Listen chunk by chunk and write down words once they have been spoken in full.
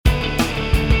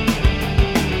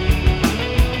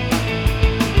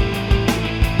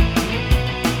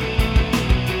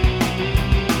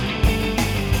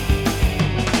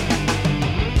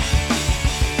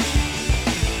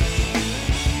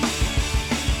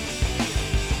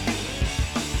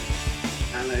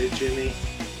Jimmy.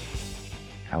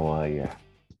 How are you?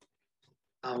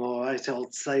 I'm all right,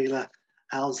 old sailor.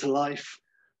 How's life?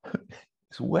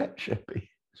 It's wet, Sheppy.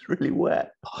 It's really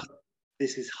wet. Oh,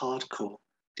 this is hardcore.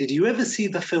 Did you ever see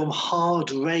the film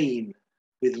Hard Rain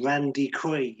with Randy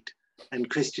Quaid and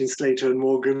Christian Slater and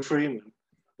Morgan Freeman?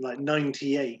 Like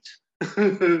 98.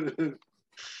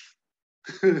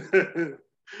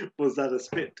 Was that a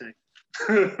spit take?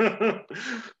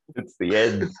 It's the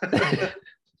end.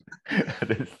 And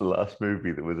it's the last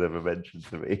movie that was ever mentioned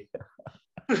to me.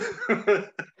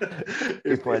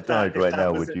 if I died right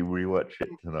now, would you rewatch it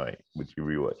tonight? Would you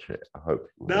rewatch it? I hope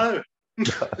you would. No.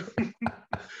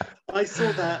 I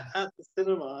saw that at the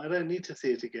cinema. I don't need to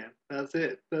see it again. That's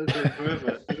it. That's it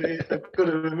forever.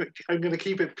 I'm going to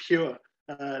keep it pure.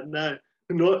 No,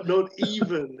 not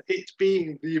even it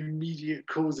being the immediate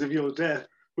cause of your death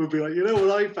would be like, you know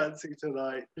what I fancy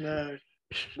tonight? No.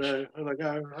 I'm like,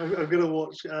 I'm going to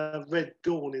watch Red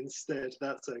Dawn instead.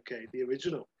 That's okay. The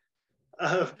original.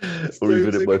 Or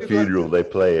even at my funeral, they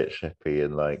play it, Sheppy,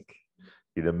 and like,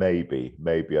 you know, maybe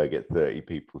I get 30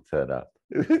 people turn up,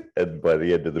 and by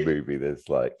the end of the movie, there's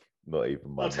like not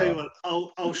even my. I'll tell you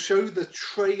what. I'll show the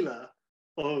trailer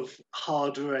of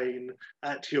Hard Rain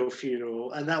at your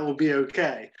funeral, and that will be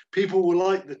okay. People will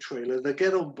like the trailer. They'll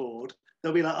get on board.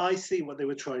 They'll be like, I see what they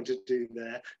were trying to do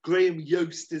there. Graham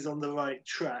Yost is on the right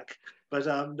track. But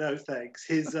no, thanks.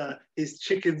 His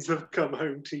chickens have come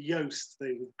home to Yost,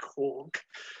 they would cork.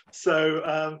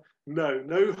 So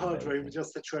no Hard Rain, but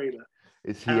just the trailer.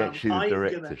 Is he actually the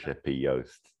director, Sheppy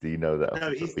Yost? Do you know that?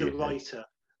 No, he's the writer.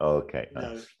 Oh, okay.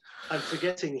 No, nice. I'm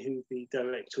forgetting who the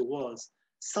director was.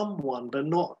 Someone, but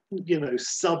not,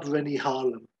 sub Rennie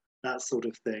Harlem, that sort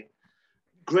of thing.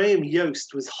 Graham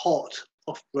Yost was hot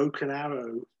off Broken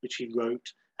Arrow, which he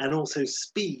wrote, and also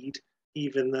Speed,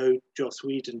 even though Joss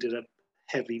Whedon did a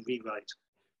heavy rewrite.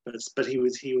 But he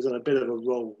was on a bit of a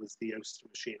roll with the Yost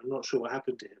machine. I'm not sure what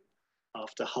happened to him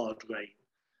after Hard Rain.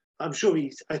 I'm sure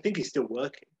I think he's still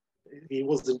working. He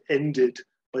wasn't ended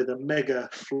by the mega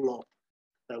flop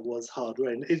that was Hard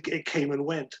Rain. It came and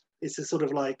went. It's a sort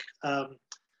of like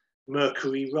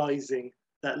Mercury Rising,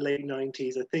 that late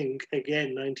 90s, I think,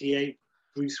 again, 98,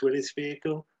 Bruce Willis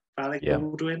vehicle, Alec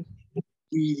Baldwin.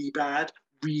 Really bad,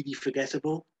 really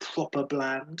forgettable, proper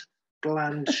bland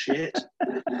shit.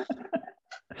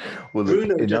 Well,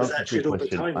 Bruno does that shit all the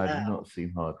time now. I've not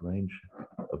seen Hard Rain.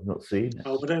 I've not seen it.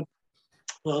 Oh, but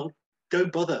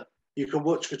don't bother. You can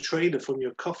watch the trailer from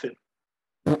your coffin.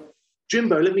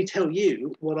 Jimbo, let me tell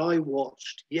you what I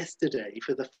watched yesterday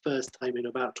for the first time in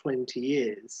about 20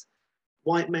 years.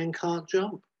 White Men Can't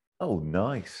Jump. Oh,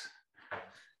 nice.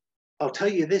 I'll tell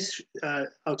you this.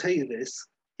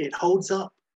 It holds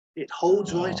up. It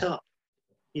holds right up.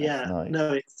 Yeah. Nice.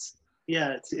 No,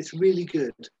 it's really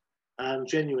good.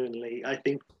 Genuinely, I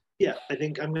think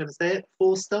I'm going to say it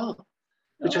 4-star,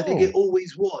 which I think it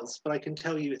always was, but I can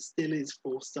tell you it still is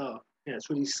 4-star. Yeah, it's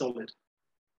really solid.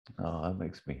 Oh, that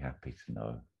makes me happy to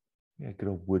know. Yeah, good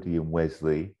old Woody and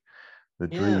Wesley, the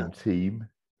dream team.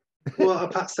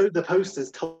 Well, so the posters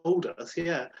told us,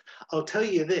 yeah. I'll tell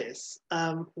you this,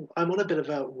 I'm on a bit of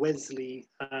a Wesley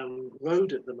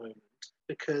road at the moment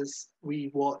because we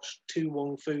watched To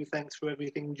Wong Fu, Thanks for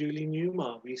Everything, Julie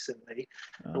Newmar recently.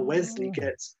 Oh. And Wesley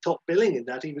gets top billing in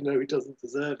that, even though he doesn't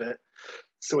deserve it.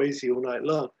 Swayze all night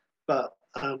long. But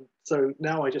so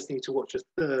now I just need to watch a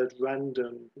third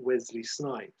random Wesley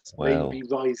Snipes, maybe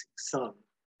Rising Sun.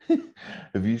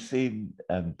 Have you seen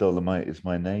Dolomite Is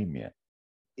My Name yet?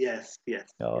 Yes.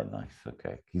 Oh, nice.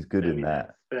 Okay, he's good in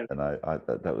that, and I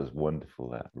that was wonderful.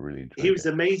 That really enjoyed. He was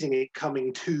amazing at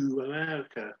Coming to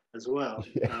America as well.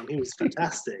 Yeah. He was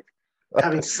fantastic,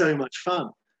 having so much fun.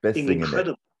 Best thing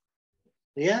incredible.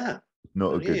 Yeah.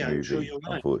 Not a good movie,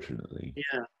 unfortunately.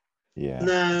 Yeah.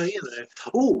 No,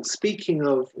 Oh, speaking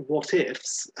of what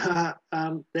ifs,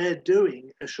 they're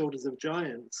doing a Shoulders of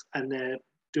Giants, and they're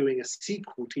doing a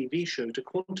sequel TV show to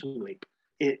Quantum Leap.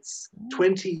 It's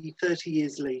 20, 30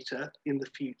 years later in the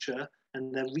future,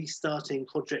 and they're restarting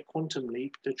Project Quantum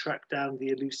Leap to track down the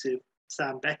elusive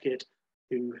Sam Beckett,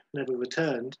 who never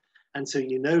returned. And so,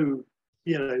 Bakula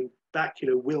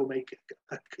will make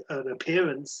an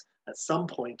appearance at some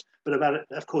point, but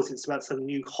of course, it's about some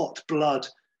new hot blood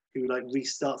who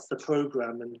restarts the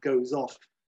program and goes off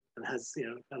and has,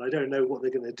 and I don't know what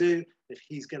they're going to do, if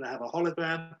he's going to have a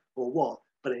hologram or what.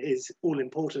 But it is, all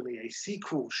importantly, a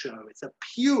sequel show. It's a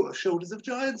pure Shoulders of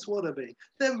Giants wannabe.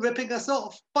 They're ripping us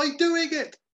off by doing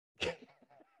it.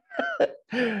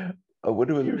 I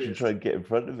wonder whether we should try and get in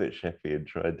front of it, Sheppy, and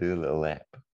try and do a little app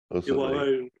or something. Do our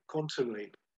own Quantum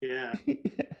Leap. Yeah.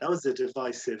 That was a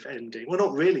divisive ending. Well,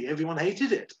 not really. Everyone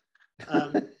hated it.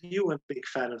 You weren't a big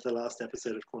fan of the last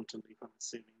episode of Quantum Leap, I'm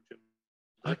assuming, Jim.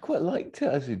 I quite liked it,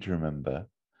 I seem to remember.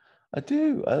 I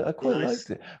do. I quite Nice. liked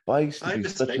it. But I used to I be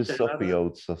such a respect it. soppy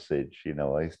old sausage, you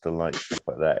know. I used to like stuff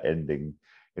like that ending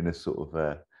in a sort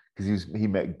of because he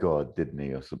met God, didn't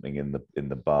he, or something in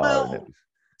the bar, and it Well, was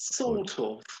sort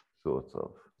of. sort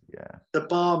of, yeah. The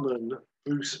barman,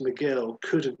 Bruce McGill,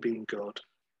 could have been God,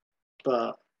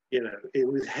 but it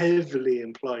was heavily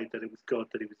implied that it was God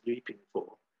that he was leaping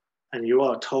for. And you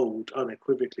are told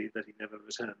unequivocally that he never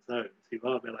returns home. So you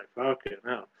are a bit like Farker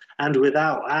now. And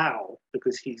without Al,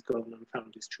 because he's gone and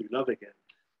found his true love again.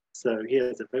 So he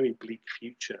has a very bleak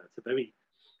future. It's a very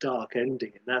dark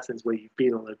ending in that sense, where you've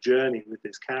been on a journey with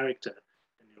this character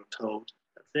and you're told,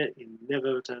 that's it, he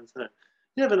never returns home.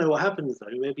 You never know what happens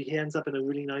though. Maybe he ends up in a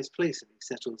really nice place and he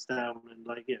settles down and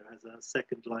has a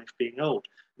second life being old.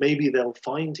 Maybe they'll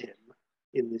find him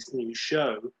in this new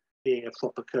show being a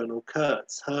proper Colonel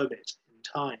Kurtz, Hermit in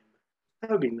Time.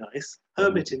 That would be nice.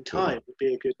 Hermit in Time would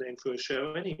be a good name for a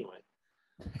show anyway.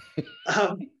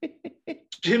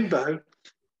 Jimbo,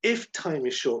 if time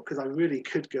is short, because I really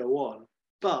could go on,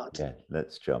 but... Yeah,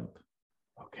 let's jump.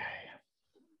 Okay.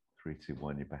 3, 2,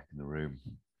 1, you're back in the room.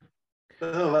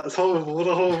 Oh, that's horrible. What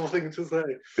a horrible thing to say.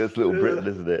 That's Little Britain,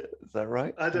 isn't it? Is that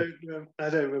right? I don't know. I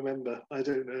don't remember. I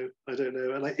don't know.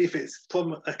 And if it's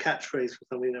from a catchphrase for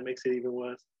something, that makes it even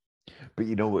worse. But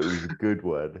you know what? It was a good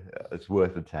one. It's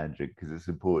worth a tangent because it's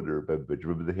important to remember. Do you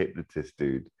remember the hypnotist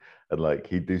dude? And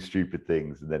he'd do stupid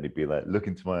things, and then he'd be like, "Look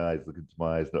into my eyes,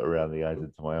 not around the eyes,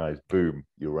 into my eyes." Boom,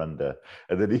 you're under.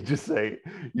 And then he'd just say,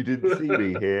 "You didn't see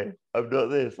me here. I'm not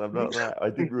this. I'm not that. I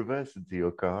didn't reverse into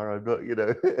your car. I'm not,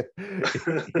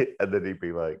 And then he'd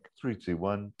be like, 3, 2,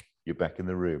 1. You're back in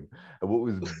the room. And what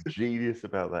was genius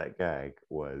about that gag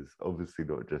was obviously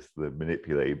not just the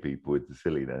manipulating people into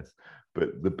silliness,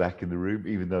 but the back in the room,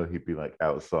 even though he'd be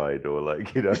outside or in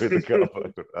the car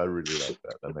park. I really like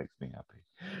that. That makes me happy.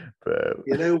 But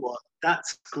you know what?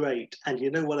 That's great. And you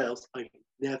know what else? I've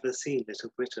never seen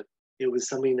Little Britain. It was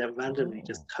something that randomly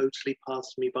just totally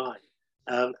passed me by.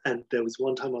 And there was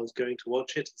one time I was going to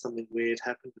watch it, something weird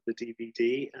happened with the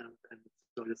DVD, and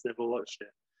I just never watched it.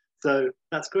 So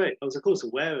that's great. I was, of course,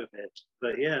 aware of it.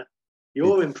 But yeah,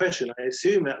 your impression, I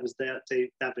assume that was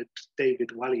David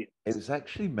Walliams. It was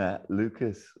actually Matt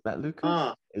Lucas. Matt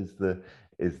Lucas is the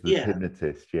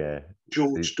hypnotist, yeah.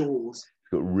 George Dawes.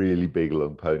 He's got really big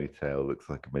long ponytail,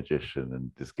 looks like a magician, and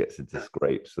just gets into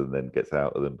scrapes and then gets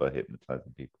out of them by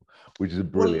hypnotizing people, which is a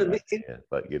brilliant idea.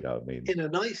 In a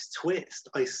nice twist,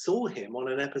 I saw him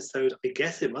on an episode, I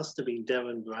guess it must have been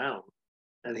Derren Brown,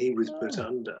 and he was put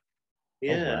under.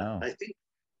 Yeah, wow. I think,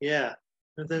 yeah.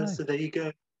 And then, so there you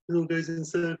go. It all goes in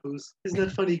circles. Isn't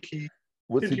that funny, Keith?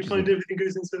 Did you find everything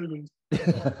goes in circles?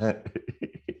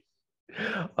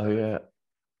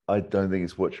 I don't think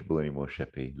it's watchable anymore,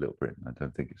 Sheppy, Little Britain. I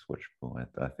don't think it's watchable.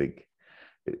 I think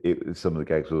some of the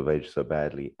gags will have aged so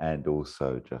badly, and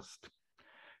also just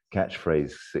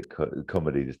catchphrase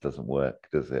comedy just doesn't work,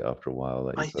 does it, after a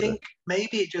while? I think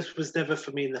maybe it just was never for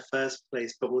me in the first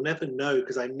place, but we'll never know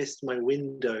because I missed my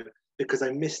window, because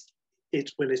I missed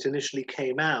it when it initially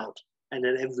came out, and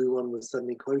then everyone was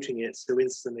suddenly quoting it. So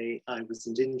instantly I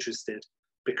wasn't interested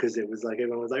because it was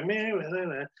everyone was like, meh,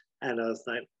 and I was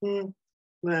like,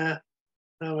 nah,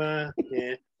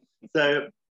 yeah. So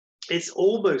it's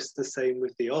almost the same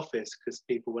with The Office, because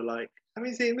people were like, have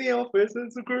you seen The Office?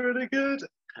 It's really good.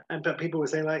 But people were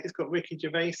saying it's got Ricky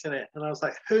Gervais in it. And I was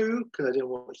like, who? Because I didn't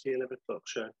watch the 11 o'clock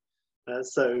show.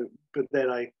 But then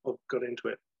I got into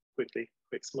it quickly,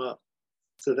 quick, smart.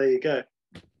 So there you go.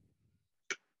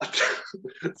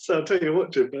 So I'll tell you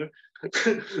what, Jimbo.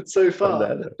 So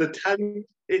far,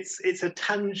 it's a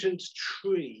tangent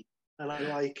tree, and I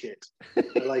like it.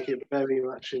 I like it very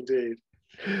much indeed.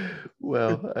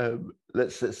 Well,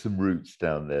 let's set some roots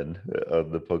down then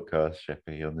on the podcast,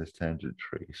 Sheppy, on this tangent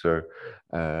tree. So,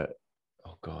 oh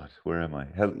God, where am I?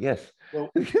 Yes. Well,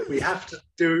 we have to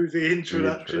do the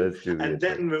introduction,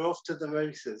 then we're off to the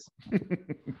races.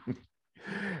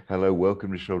 Hello,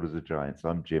 welcome to Shoulders of Giants.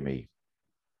 I'm Jimmy.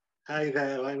 Hi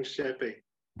there, I'm Sheppy.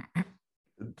 I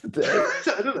don't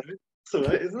know. It's all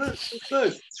right, isn't it? It's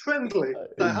nice. It's friendly.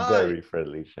 It's very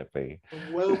friendly, Sheppy.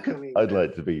 Welcoming. I'd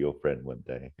like to be your friend one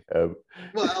day.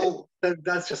 Well,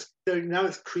 that's just, now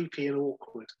it's creepy and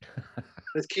awkward.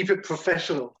 Let's keep it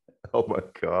professional. Oh my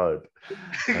God.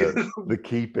 The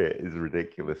keep it is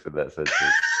ridiculous in that sentence.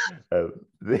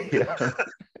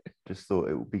 Just thought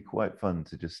it would be quite fun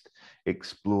to just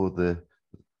explore the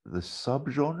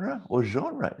subgenre or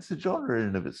genre. It's a genre in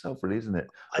and of itself, really, isn't it?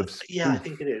 I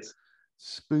think it is.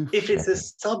 Spoof. If it's a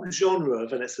subgenre,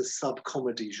 then it's a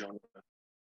sub-comedy genre.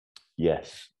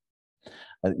 Yes.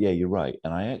 Yeah, you're right.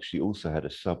 And I actually also had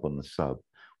a sub on the sub,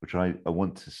 which I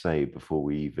want to say before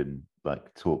we even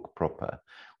like talk proper,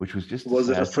 which was just to Was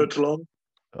say it I a think, foot long?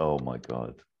 oh my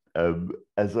God. Um,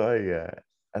 as I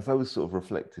as I was sort of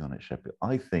reflecting on it, Shepard,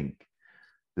 I think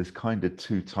there's kind of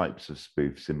two types of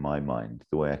spoofs in my mind.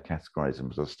 The way I categorize them,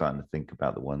 as I was starting to think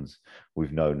about the ones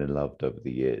we've known and loved over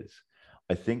the years.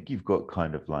 I think you've got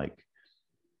kind of like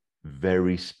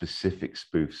very specific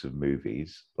spoofs of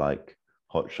movies, like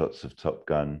hot shots of Top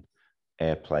Gun,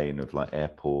 airplane of like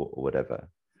airport or whatever.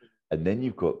 And then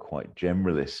you've got quite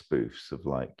generalist spoofs of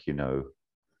like,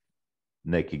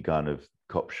 Naked Gun of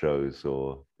cop shows,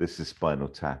 or This Is Spinal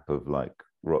Tap of like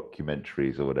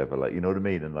rockumentaries or whatever. Like, you know what I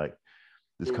mean? And like,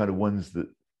 there's kind of ones that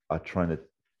are trying to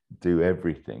do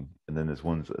everything, and then there's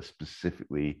ones that are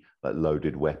specifically like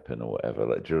Loaded Weapon or whatever.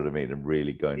 Like, do you know what I mean? And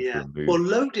really going for Yeah. a movie. Well,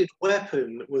 Loaded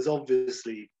Weapon was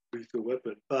obviously Lethal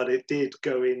Weapon, but it did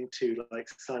go into like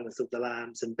Silence of the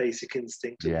Lambs and Basic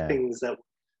Instinct and Yeah, things that were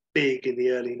big in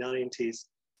the early 90s.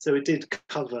 So it did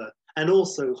cover, and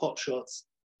also Hot Shots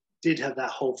did have that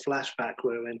whole flashback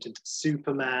where it went into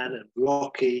Superman and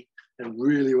Rocky and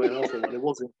really went off on one. It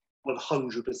wasn't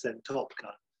 100% Top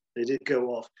Gun. They did go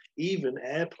off. Even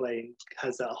Airplane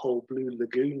has that whole Blue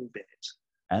Lagoon bit.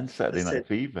 and Saturday Night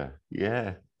Fever.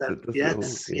 Yeah, That, does it all.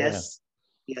 yes, Yeah, yes,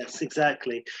 yes,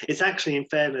 exactly. It's actually, in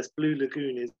fairness, Blue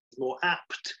Lagoon is more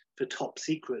apt for Top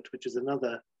Secret, which is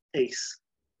another ace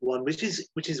one, which is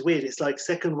weird. It's like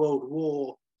Second World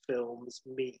War films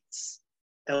meets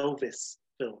Elvis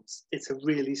films. It's a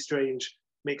really strange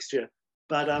mixture.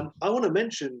 But I want to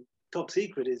mention Top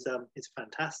Secret is it's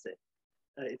fantastic.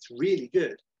 It's really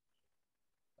good.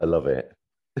 I love it.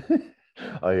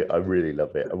 I really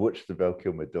love it. I watched the Val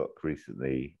Kilmer doc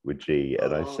recently with G,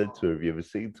 and I said to her, Oh, "Have you ever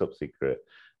seen Top Secret?"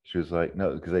 She was like,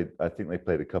 "No," because I think they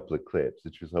played a couple of clips,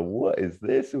 and she was like, "What is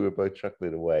this?" And we were both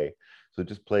chuckling away. So I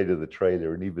just played her the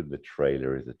trailer, and even the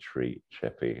trailer is a treat,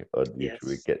 Sheppy, on YouTube. It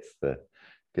yes,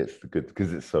 gets the good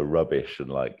because it's so rubbish and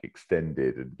like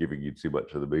extended and giving you too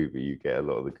much of the movie. You get a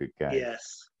lot of the good gags.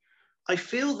 yes. I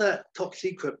feel that Top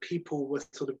Secret people were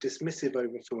sort of dismissive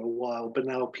over for a while, but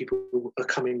now people are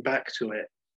coming back to it.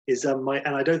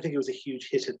 And I don't think it was a huge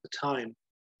hit at the time.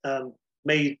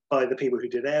 Made by the people who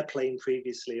did Airplane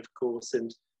previously, of course,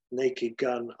 and Naked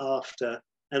Gun after,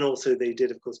 and also they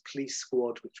did, of course, Police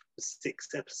Squad, which was 6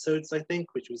 episodes, I think,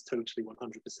 which was totally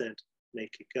 100%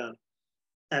 Naked Gun,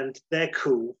 and they're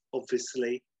cool,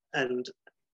 obviously. And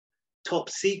Top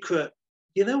Secret,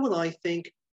 you know what I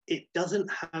think? It doesn't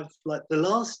have like the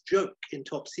last joke in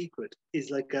Top Secret is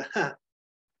like a ha,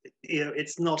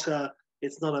 it's not a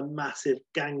massive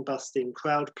gang busting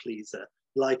crowd pleaser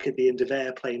like at the end of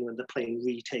Airplane when the plane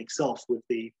retakes off with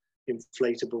the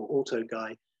inflatable auto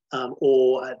guy,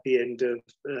 or at the end of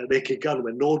Naked Gun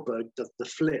when Nordberg does the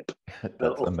flip That's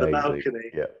off the amazing.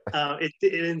 balcony. Yeah.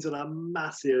 It ends on a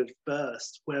massive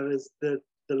burst, whereas the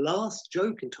last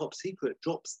joke in Top Secret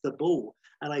drops the ball.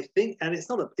 And I think, and it's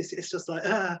not it's just like,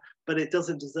 but it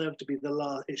doesn't deserve to be the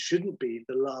last. It shouldn't be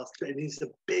the last. It needs a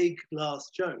big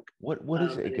last joke. What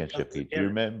is it And again, it does Sheppy? Do you again.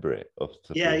 remember it off the top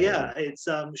of Yeah, your head? yeah.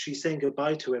 It's she's saying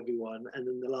goodbye to everyone, and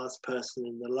then the last person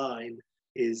in the line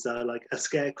is like a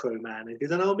scarecrow man, and he goes,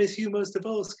 "And I'll miss you most of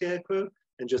all, Scarecrow."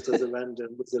 And just as a random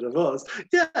Wizard of Oz,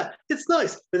 yeah, it's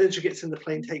nice. But then she gets in the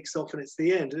plane, takes off, and it's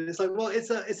the end. And it's like, well, it's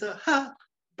a ha,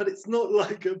 but it's not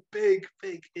like a big.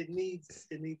 It needs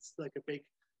like a big,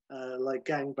 like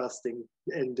gang busting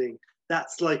ending.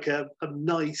 That's like a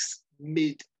nice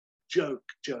mid joke.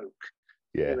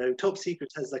 Yeah. Top Secret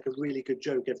has like a really good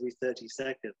joke every 30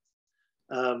 seconds,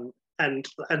 and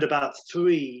about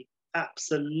three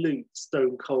absolute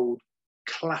stone cold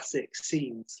classic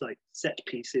scenes, like set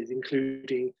pieces,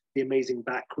 including the amazing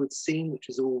backwards scene, which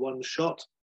is all one shot.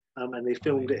 And they Oh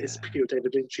filmed it. It's yeah. pure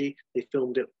David Lynchy. They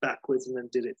filmed it backwards and then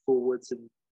did it forwards, and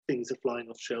things are flying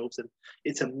off shelves, and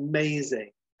it's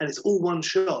amazing. And it's all one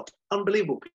shot.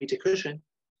 Unbelievable, Peter Cushing.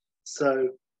 So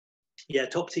yeah,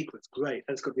 Top Secret's great.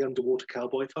 And it's got the underwater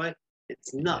cowboy fight.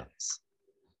 It's Yeah. nuts.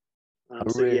 I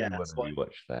So yeah, really want that's to why.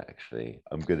 rewatch that actually.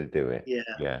 I'm gonna do it. Yeah,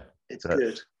 Yeah. it's good.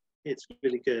 That's It's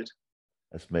really good.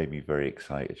 that's made me very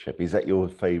excited, Shep. Is that your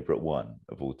favorite one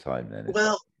of all time then? Is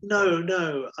that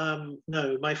Well,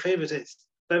 no. My favorite. It's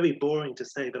very boring to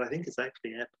say, but I think it's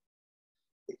actually Ep,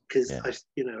 because yeah.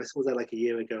 I saw that like a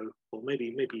year ago, or maybe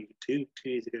even two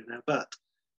years ago now. But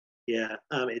yeah,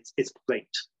 it's great.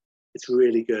 It's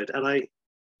really good, and I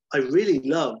really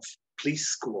love Police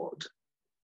Squad.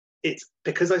 It's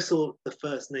because I saw the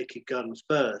first Naked Gun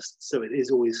first, so it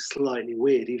is always slightly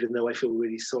weird, even though I feel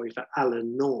really sorry for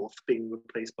Alan North being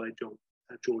replaced by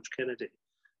George Kennedy,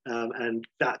 and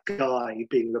that guy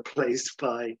being replaced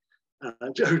by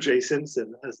O.J.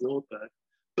 Simpson as Nordberg.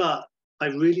 But I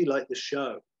really like the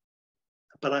show.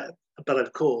 But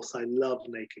of course, I love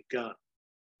Naked Gun.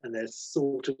 And they're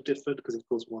sort of different because, of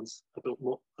course, one's a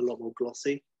lot more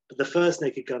glossy. But the first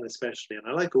Naked Gun, especially, and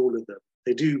I like all of them.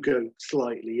 They do go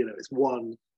slightly, it's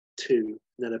 1, 2, and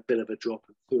then a bit of a drop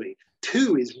of 3.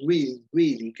 2 is really,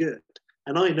 really good,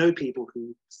 and I know people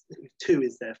who 2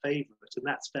 is their favorite, and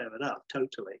that's fair enough,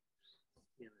 totally.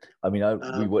 I mean,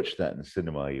 we watched that in the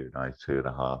cinema, you and I,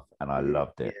 2.5, and I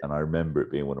loved it, and I remember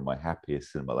it being one of my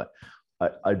happiest cinema.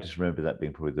 Like, I just remember that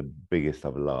being probably the biggest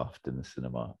I've laughed in the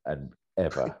cinema and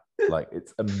ever. Like,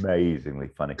 it's amazingly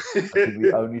funny. I think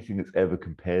the only thing that's ever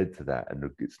compared to that, and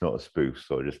it's not a spoof,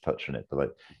 so I just touch on it, but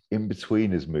like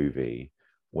In-Betweeners movie,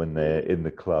 when they're in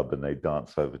the club and they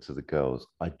dance over to the girls,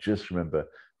 I just remember,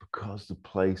 because the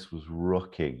place was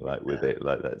rocking, like with it,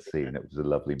 like that scene, it was a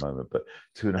lovely moment. But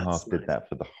 2.5 did that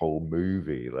for the whole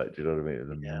movie. Like, do you know what I mean? It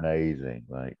was amazing.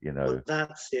 Like, Well,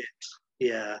 that's it.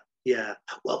 Yeah.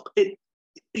 Well,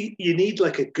 you need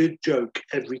like a good joke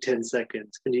every 10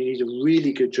 seconds, and you need a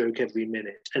really good joke every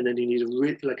minute, and then you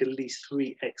need like at least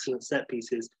 3 excellent set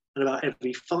pieces, and about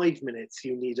every 5 minutes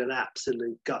you need an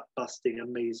absolute gut-busting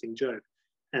amazing joke.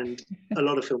 And a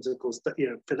lot of films, of course,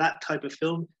 for that type of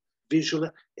film, visual,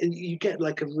 and you get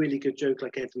like a really good joke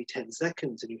like every 10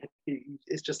 seconds, and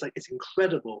it's just like, it's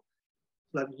incredible,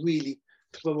 like really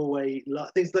throwaway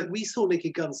things. Like, we saw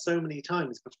Naked Gun so many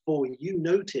times before you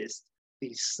noticed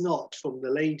the snot from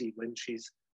the lady when she's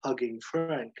hugging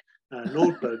Frank,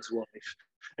 Nordberg's wife,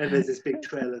 and there's this big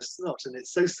trail of snot, and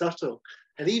it's so subtle.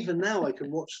 And even now I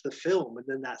can watch the film and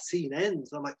then that scene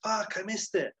ends, I'm like, fuck, I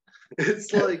missed it.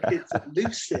 It's like, it's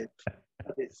elusive,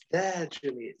 but it's there,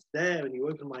 Jimmy, it's there, and you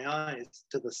open my eyes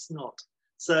to the snot.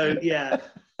 So yeah,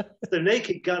 so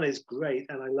Naked Gun is great,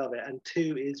 and I love it. And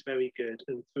 2 is very good,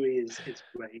 and 3 is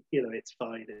great. It's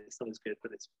fine. It's not as good,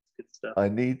 but it's good stuff. I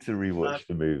need to rewatch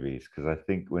the movies, because I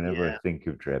think whenever I think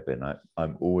of Drebin,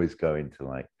 I'm always going to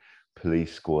like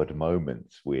Police Squad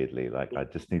moments, weirdly. Like, I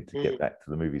just need to get back to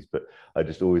the movies, but I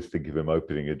just always think of him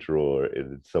opening a drawer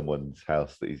in someone's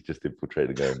house that he's just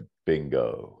infiltrated, going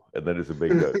bingo, and then it's a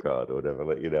bingo card or whatever,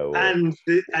 like, and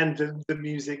the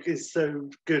music is so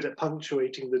good at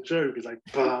punctuating the joke. It's like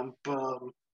bum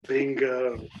bum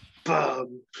bingo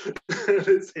bum.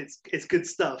 It's good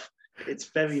stuff.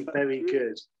 It's very, very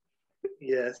good.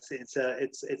 Yes, it's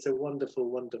a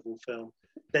wonderful, wonderful film.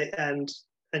 And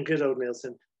good old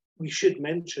Nielsen. We should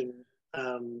mention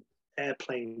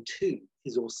Airplane 2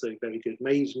 is also very good,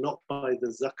 made not by the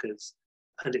Zuckers,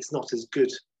 and it's not as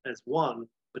good as 1,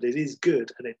 but it is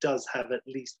good, and it does have at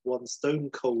least one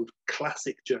stone cold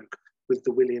classic joke with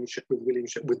William Shatner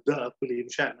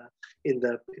in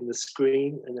the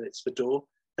screen, and then it's Fedor.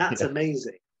 That's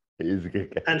amazing. It is a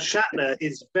good game. And Shatner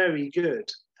is very good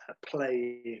at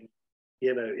playing.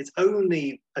 It's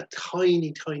only a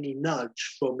tiny, tiny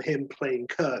nudge from him playing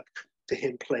Kirk to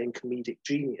him playing comedic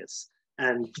genius.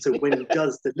 And so when he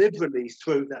does deliberately just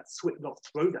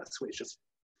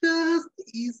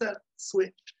ease that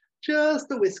switch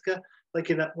just a whisker, like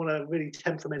in a really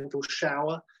temperamental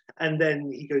shower, and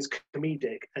then he goes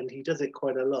comedic, and he does it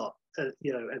quite a lot. And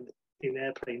in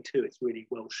Airplane 2, it's really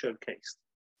well showcased.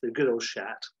 The good old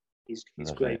Shat, he's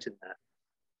great in that.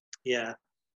 Yeah.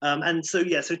 And so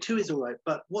 2 is all right.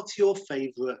 But what's your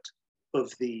favorite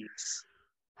of these?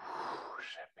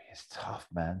 It's tough,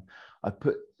 man. I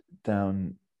put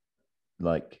down,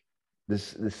 like,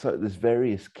 there's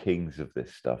various kings of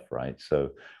this stuff, right? So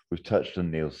we've touched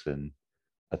on Nielsen.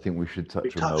 I think we should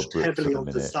touch on Mel Brooks heavily on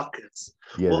the Zuckers.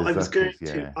 Yeah, well, I was Zuckers,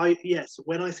 going to. Yes,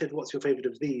 when I said what's your favorite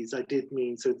of these, I did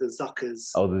mean the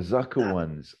Zuckers. Oh, the Zucker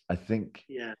ones. I think.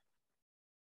 Yeah.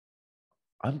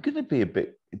 I'm gonna be a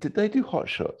bit. Did they do Hot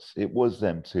Shots? It was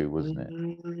them too, wasn't it?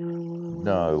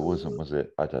 No, it wasn't. Was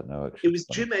it? I don't know. Actually, it was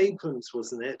Jim Abrams,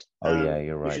 wasn't it? Oh yeah,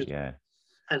 you're right. Yeah.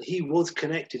 And he was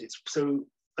connected. So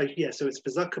it's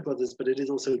the Zucker brothers, but it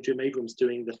is also Jim Abrams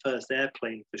doing the first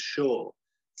Airplane for sure.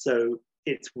 So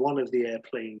it's one of the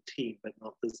Airplane team, but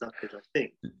not the Zuckers, I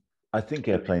think. I think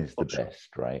Airplane's the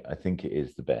best, right? I think it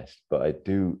is the best, but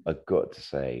I've got to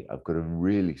say, I've got a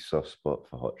really soft spot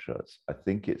for Hot Shots. I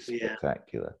think it's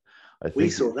spectacular. We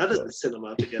saw that at the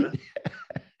cinema together.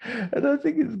 And I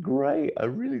think it's great. I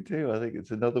really do. I think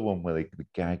it's another one where the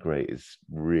gag rate is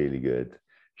really good.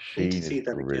 Sheen is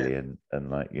brilliant.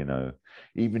 And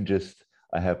even just,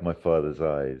 I have my father's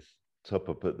eyes.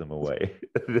 Topper put them away.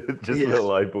 Just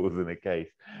little eyeballs in a case.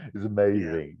 It's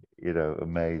amazing.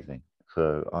 Amazing.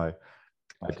 So I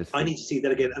need to see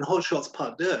that again. And Hot Shots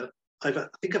Part 2, I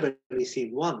think I've only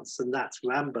seen once, and that's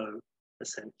Rambo,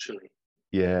 essentially.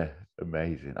 Yeah,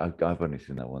 amazing. I've only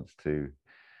seen that once too.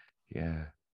 Yeah,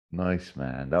 nice,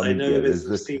 man. I I mean, know yeah, there's there's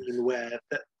a a scene where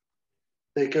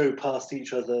they go past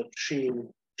each other,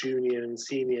 Sheen Junior and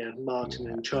Senior, Martin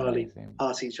yeah, and Charlie, amazing.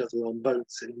 pass each other on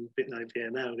boats in Midnight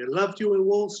Vietnam. They loved you in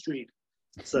Wall Street.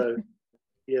 So,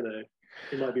 you know,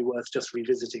 it might be worth just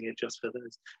revisiting it just for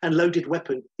those. And Loaded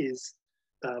Weapon is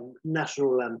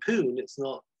National Lampoon. It's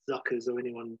not Zuckers or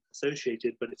anyone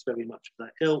associated, but it's very much of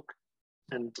that ilk.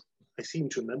 And I seem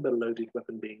to remember Loaded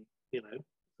Weapon being,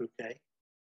 okay.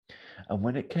 And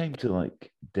when it came to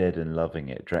like Dead and Loving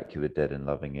It, Dracula Dead and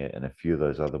Loving It, and a few of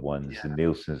those other ones Yeah. in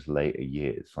Nielsen's later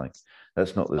years, like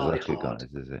that's not the Spy Zucker Hard.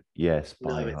 guys, is it? Yeah, No,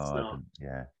 Spy it's Hard. not. And,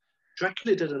 yeah.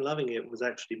 Dracula Dead and Loving It was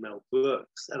actually Mel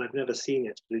Brooks, and I've never seen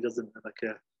it, but it doesn't have like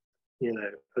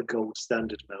a gold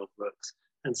standard Mel Brooks.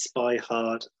 And Spy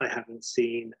Hard, I haven't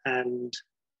seen, and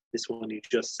this one you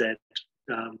just said,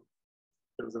 there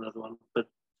was another one, but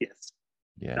yes,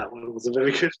 Yeah. that one wasn't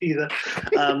very good either.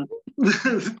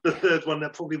 The third one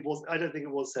that probably was, I don't think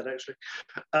it was said actually,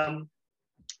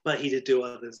 but he did do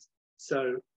others.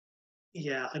 So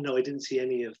yeah, I know I didn't see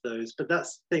any of those, but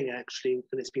that's the thing actually,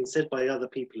 and it's been said by other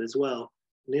people as well.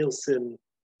 Nielsen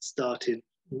started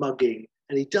mugging,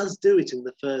 and he does do it in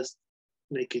the first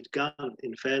Naked Gun,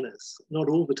 in fairness. Not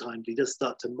all the time, but he does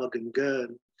start to mug and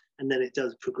gurn, and then it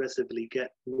does progressively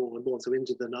get more and more. So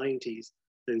into the 90s,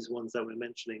 those ones that we're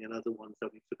mentioning and other ones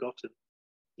that we've forgotten,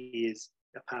 he is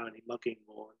apparently mugging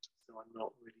more, so I'm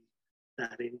not really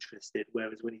that interested.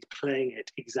 Whereas when he's playing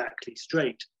it exactly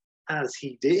straight, as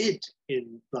he did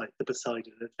in like the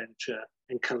Poseidon Adventure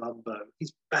and Columbo,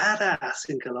 he's badass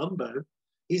in Columbo.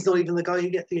 He's not even the guy who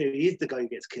gets, he is the guy who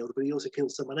gets killed, but he also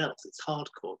kills someone else. It's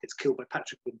hardcore. Gets killed by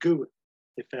Patrick McGowan,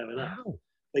 if fair enough. Wow.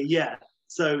 But yeah,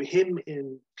 so him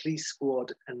in Police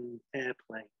Squad and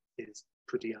Airplane is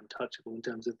pretty untouchable in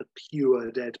terms of the pure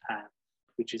deadpan,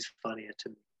 which is funnier to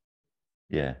me.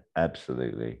 Yeah,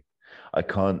 absolutely. I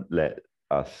can't let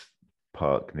us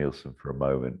park Nielsen for a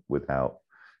moment without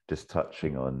just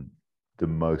touching on the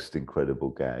most incredible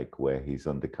gag where he's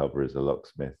undercover as a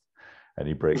locksmith and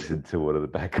he breaks into one of the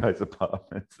bad guys'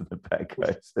 apartments and the bad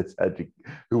guy says,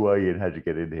 who are you and how'd you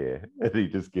get in here? And he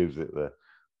just gives it the,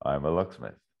 I'm a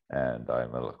locksmith and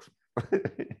I'm a locksmith.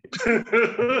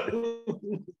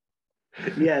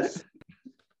 Yes.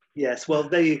 Yes, well,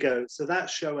 there you go. So that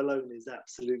show alone is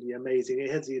absolutely amazing.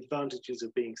 It has the advantages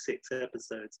of being 6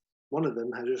 episodes. One of them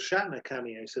has a Shatner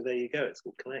cameo, so there you go. It's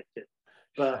all connected.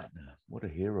 But Shatner, what a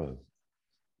hero.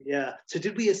 Yeah. So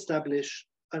did we establish,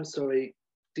 I'm sorry,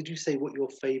 did you say what your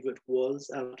favorite was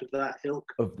out of that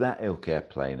ilk? Of that ilk,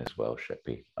 Airplane as well,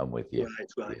 Sheppy. I'm with you.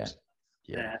 Right.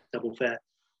 Yeah. Double fair.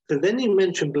 So then you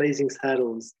mentioned Blazing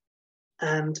Saddles,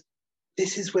 and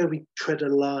this is where we tread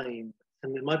a line,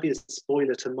 and there might be a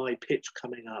spoiler to my pitch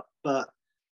coming up, but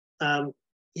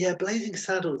Blazing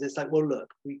Saddles is like, well,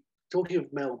 look, talking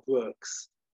of Mel Brooks,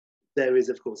 there is,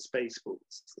 of course,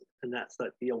 Spaceballs, and that's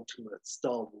like the ultimate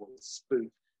Star Wars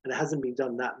spoof. And it hasn't been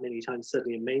done that many times,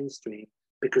 certainly in mainstream,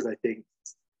 because I think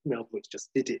Mel Brooks just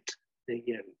did it.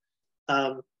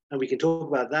 And we can talk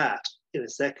about that in a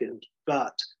second.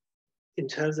 But in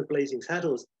terms of Blazing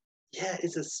Saddles, yeah,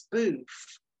 it's a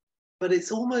spoof, but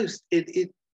it's almost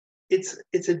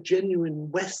it's a genuine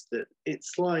Western.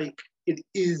 It's like it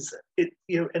is it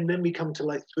and then we come to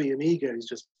like Three Amigos,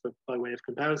 just by way of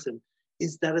comparison.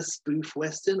 Is that a spoof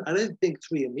Western? I don't think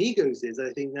Three Amigos is.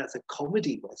 I think that's a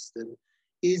comedy Western.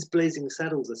 Is Blazing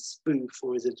Saddles a spoof,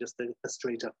 or is it just a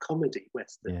straight up comedy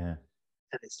Western? Yeah.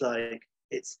 And it's like,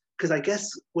 it's because I guess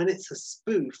when it's a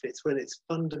spoof, it's when it's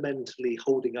fundamentally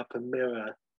holding up a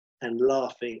mirror and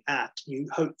laughing at you,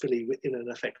 hopefully in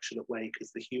an affectionate way,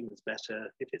 because the humor's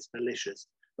better if it's malicious.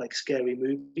 Like Scary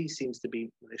Movie seems to be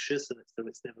malicious, and so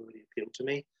it's never really appealed to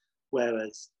me.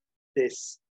 Whereas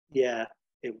this, yeah,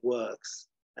 it works.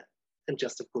 And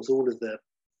just, of course, all of the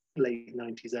late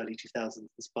 90s, early 2000s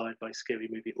inspired by Scary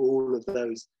Movie, all of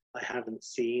those I haven't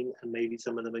seen, and maybe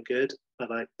some of them are good, but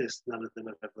none of them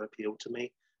have ever appealed to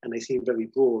me. And they seem very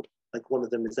broad. Like one of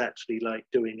them is actually like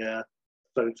doing a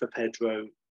Vote for Pedro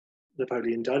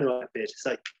Napoleon Dynamite bit. It's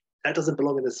like, that doesn't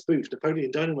belong in a spoof.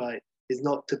 Napoleon Dynamite is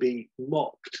not to be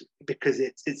mocked because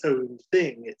it's its own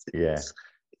thing. It's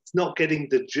not getting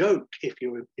the joke if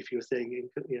you're saying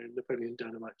Napoleon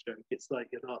Dynamite joke. It's like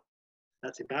you're not.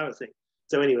 That's embarrassing.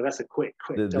 So anyway, that's a quick.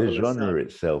 The genre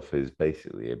itself is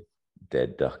basically a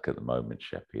dead duck at the moment,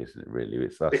 Sheppy, isn't it? Really,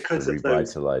 it's us because to of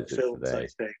those revitalize it films, today. I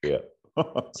think. Yeah.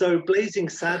 So Blazing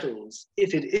Saddles,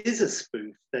 if it is a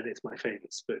spoof, then it's my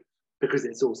favorite spoof because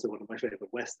it's also one of my favorite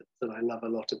westerns, and I love a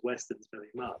lot of westerns very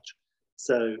much.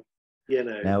 So,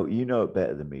 Now, you know it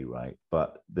better than me, right?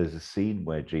 But there's a scene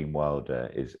where Gene Wilder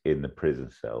is in the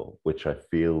prison cell, which I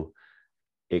feel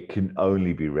it can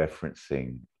only be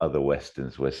referencing other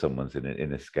westerns where someone's in an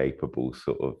inescapable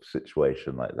sort of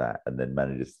situation like that and then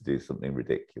manages to do something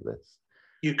ridiculous.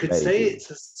 You could say Maybe. it's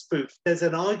a spoof. There's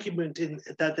an argument in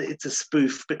that it's a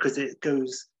spoof because it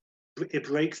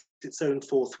breaks its own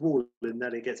fourth wall in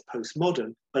that it gets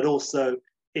postmodern, but also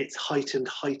it's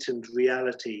heightened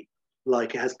reality.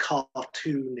 Like it has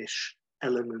cartoonish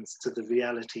elements to the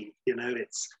reality.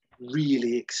 It's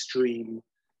really extreme.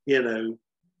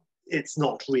 It's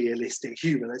not realistic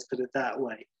humor. Let's put it that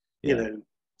way. Yeah.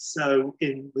 So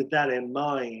with that in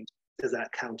mind, does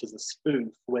that count as a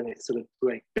spoof when it sort of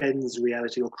bends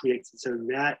reality or creates its own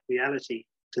reality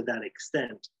to that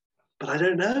extent? But I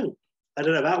don't know.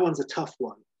 That one's a tough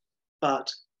one.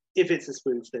 But if it's a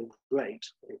spoof, then great.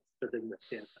 But then,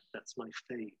 that's my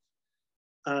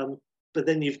fave. But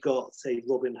then you've got, say,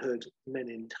 Robin Hood, Men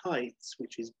in Tights,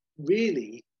 which is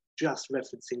really just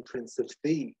referencing Prince of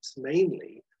Thieves,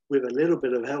 mainly, with a little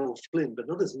bit of Errol Flynn, but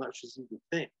not as much as you would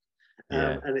think.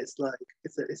 And it's like,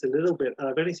 it's a little bit,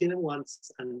 I've only seen it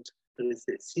once, but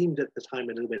it seemed at the time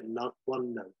a little bit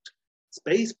one note.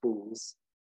 Spaceballs,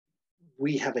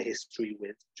 we have a history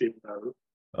with, Jimbo.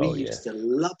 We used to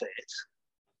love it.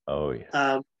 Oh,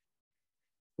 yeah.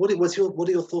 What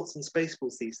are your thoughts on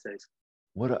Spaceballs these days?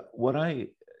 I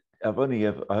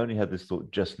only had this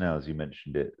thought just now as you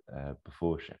mentioned it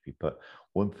before, Sheppy, but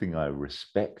one thing I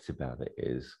respect about it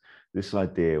is this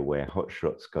idea where Hot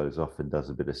Shots goes off and does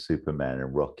a bit of Superman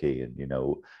and Rocky and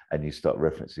you start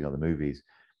referencing other movies.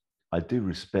 I do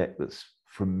respect that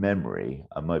from memory.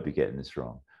 I might be getting this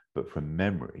wrong, but from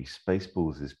memory,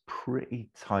 Spaceballs is pretty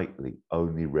tightly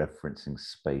only referencing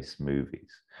space movies.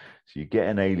 So you get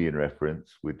an Alien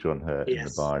reference with John Hurt in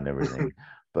the bar and everything,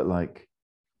 but like,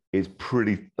 it's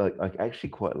pretty, like, I actually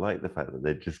quite like the fact that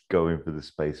they're just going for the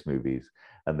space movies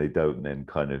and they don't then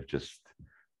kind of just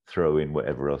throw in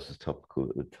whatever else is topical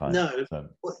at the time. No,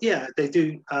 well, yeah, they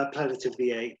do Planet of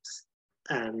the Apes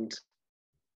and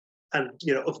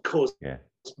of course,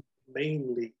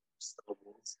 mainly Star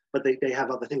Wars, but they have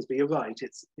other things. But you're right,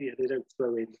 it's they don't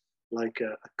throw in like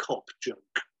a cop joke,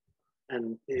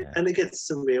 and it gets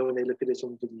surreal when they look at it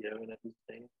on video and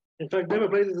everything. In fact, never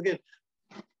played it again.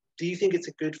 Do you think it's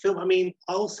a good film? I mean,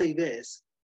 I'll say this: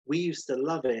 we used to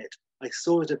love it. I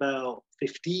saw it about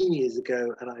 15 years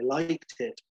ago, and I liked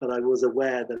it, but I was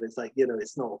aware that it's like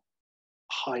it's not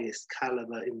highest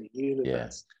caliber in the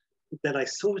universe. Then I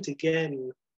saw it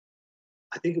again.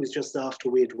 I think it was just after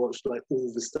we had watched like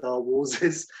all the Star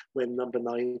Warses when number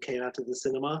 9 came out of the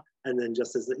cinema, and then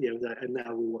just as and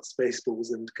now we watch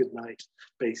Spaceballs and good night,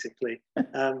 basically.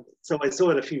 So I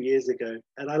saw it a few years ago,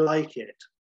 and I like it,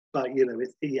 but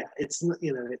it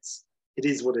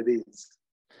is what it is.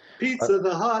 Pizza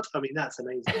the Hut. I mean, that's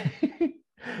amazing.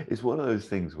 It's one of those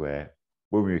things where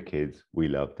when we were kids, we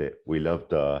loved it. We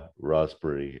loved our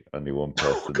raspberry, only one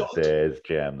person dares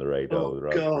jam the radar with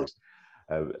raspberry. God.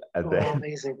 And then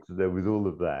amazing. So there was all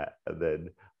of that. And then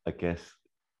I guess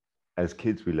as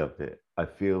kids, we loved it. I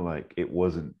feel like it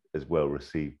wasn't as well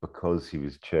received because he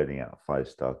was churning out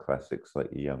 5-star classics like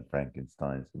your Young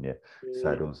Frankensteins and your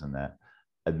Saddles and that.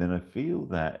 And then I feel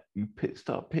that you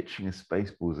start pitching a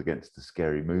Spaceballs against a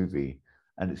scary movie,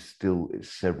 and it's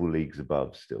several leagues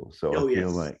above still. So I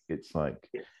feel like it's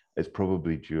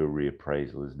probably due a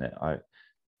reappraisal, isn't it?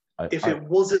 If it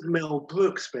wasn't Mel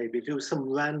Brooks, maybe if it was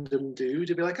some random dude,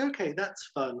 it'd be like, okay, that's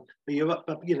fun. But you're up,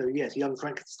 yes, Young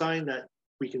Frankenstein, that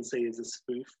we can say is a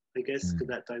spoof, I guess, because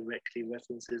that directly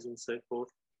references and so forth.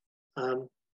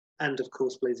 And of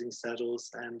course, Blazing Saddles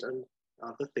and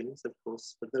other things, of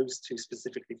course, but those two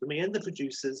specifically for me, and the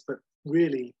producers, but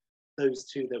really those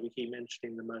two that we keep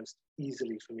mentioning the most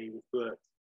easily for me with Brooks.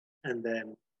 And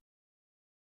then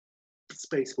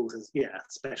Spaceballs is, a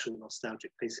special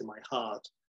nostalgic place in my heart.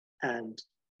 And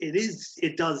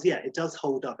it does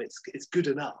hold up. It's good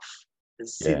enough,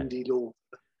 as Cyndi Lauper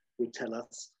would tell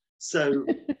us. So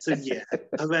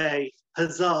hooray,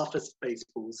 huzzah for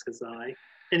Spaceballs, huzzah.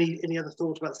 Any other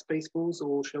thought about Spaceballs,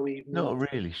 or shall we?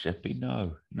 Not really, Sheppy.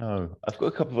 No. I've got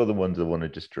a couple of other ones I want to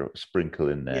just sprinkle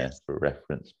in there for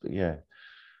reference, but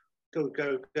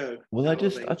Go. Well, I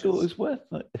thought it was worth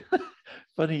it.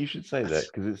 Funny you should say that,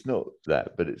 because it's not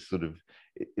that, but it's sort of,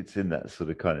 it's in that sort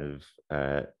of kind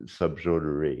of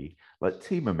subgenre, like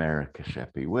Team America,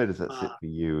 Sheppy. Where does that sit for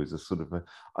you as a sort of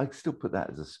I still put that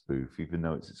as a spoof, even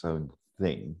though it's its own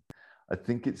thing. I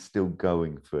think it's still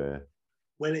going for...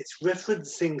 When it's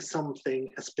referencing something,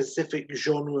 a specific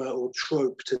genre or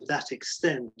trope to that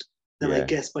extent, then I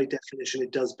guess by definition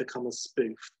it does become a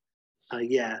spoof.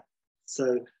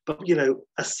 So, but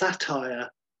a satire,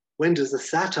 when does a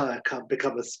satire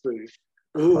become a spoof?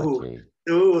 Ooh, Crikey.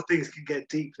 ooh, things can get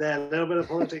deep there. A little bit of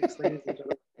politics, ladies and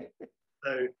gentlemen.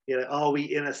 So, are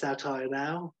we in a satire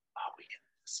now? Are we in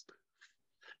a spoof?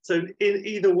 So, in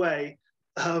either way,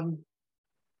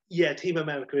 Team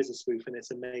America is a spoof and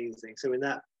it's amazing. So, in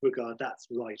that regard, that's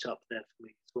right up there for me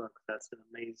as well. That's an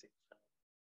amazing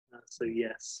film. So,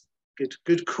 yes,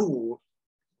 good call,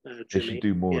 Jimmy. They should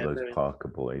do more of those they're, Parker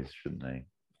boys, shouldn't they?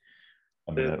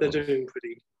 I mean, they're doing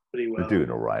pretty well. They're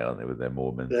doing all right, aren't they, with their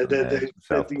Mormons they're,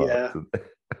 South Park?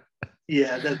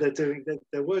 Yeah,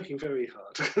 they're working very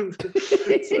hard.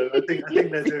 So I think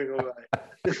they're doing all right.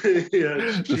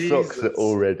 The socks are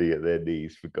already at their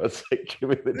knees, for God's sake,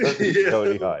 Jimmy. They don't need to go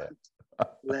any higher.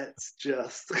 Let's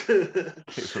just give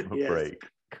them a break.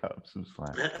 Cut up some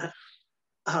slack.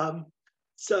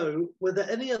 So, were there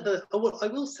any other? Oh, well, I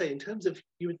will say, in terms of,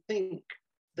 you would think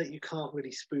that you can't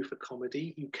really spoof a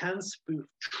comedy. You can spoof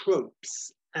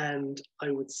tropes, and I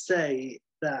would say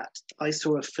that I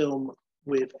saw a film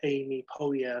with Amy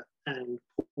Poehler and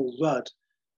Paul Rudd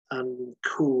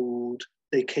called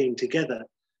They Came Together,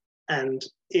 and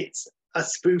it's a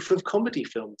spoof of comedy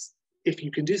films, if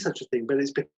you can do such a thing. But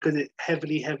it's because it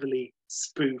heavily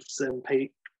spoofs and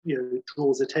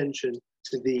draws attention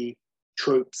to the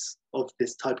tropes of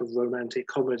this type of romantic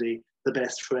comedy, the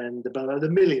best friend, the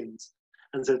millions,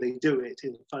 and so they do it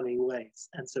in funny ways,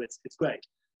 and so it's great.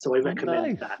 So I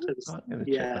recommend that.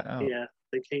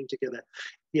 They Came Together.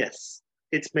 Yes,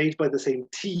 it's made by the same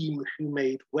team who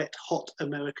made Wet Hot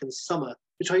American Summer,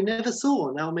 which I never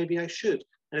saw. Now maybe I should.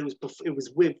 And it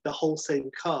was with the whole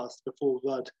same cast before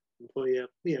Rudd and Poehler,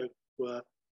 were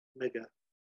mega.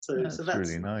 So that's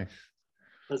really nice.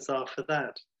 That's after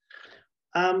that.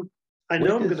 I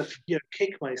know I'm going to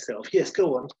kick myself. Yes,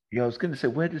 go on. Yeah, I was going to say,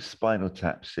 where does Spinal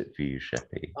Tap sit for you,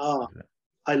 Sheppy?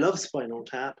 I love Spinal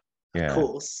Tap, of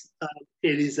course.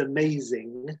 It is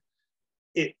amazing.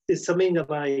 It is something that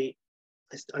I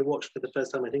watched for the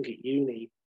first time, I think, at uni.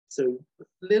 So a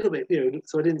little bit,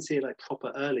 so I didn't see it like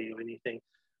proper early or anything.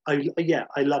 I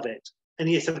love it. And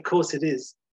yes, of course, it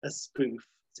is a spoof,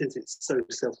 since it's so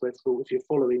self-referential. If you're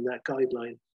following that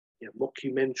guideline,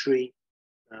 mockumentary,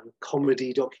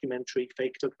 comedy documentary,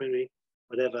 fake documentary,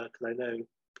 whatever, because I know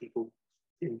people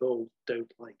involved don't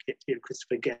like it.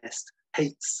 Christopher Guest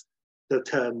hates the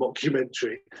term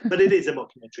mockumentary, but it is a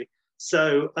mockumentary.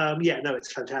 So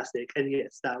it's fantastic, and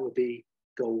yes, that would be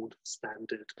gold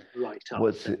standard right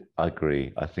up there. I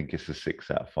agree. I think it's a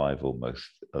 6 out of 5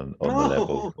 almost on the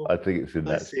level. I think it's in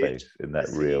that space, in that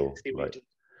real.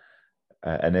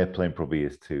 And Airplane probably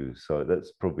is too. So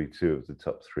that's probably 2 of the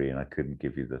top 3, and I couldn't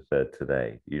give you the third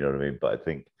today. You know what I mean? But I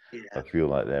think I feel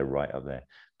like they're right up there.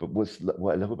 But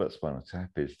what I love about Spinal Tap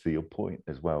is, to your point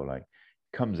as well, like,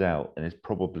 it comes out and it's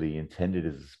probably intended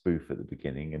as a spoof at the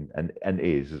beginning, and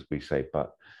is, as we say,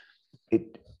 but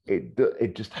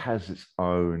it just has its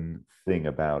own thing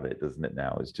about it, doesn't it?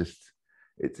 Now it's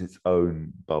its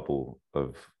own bubble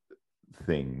of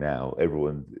thing. Now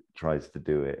everyone tries to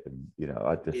do it, and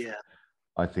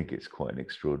I think it's quite an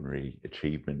extraordinary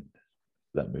achievement,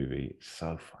 that movie. It's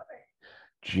so funny.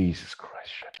 Jesus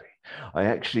Christ, Sheppy. I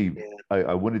actually,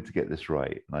 I wanted to get this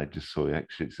right, and I just saw,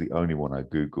 actually, it's the only one I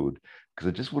Googled, because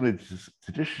I just wanted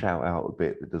to just shout out a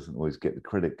bit that doesn't always get the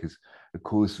credit, because, of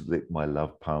course, My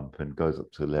Love Pump and Goes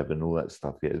Up to 11, all that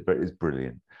stuff, it's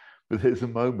brilliant. But there's a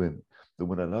moment that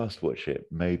when I last watched it,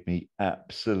 made me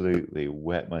absolutely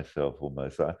wet myself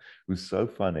almost. It was so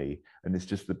funny, and it's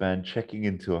just the band checking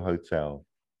into a hotel,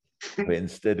 but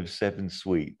instead of 7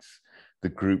 suites, the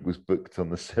group was booked on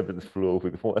the 7th floor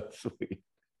with 1 suite.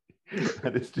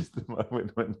 And it's just the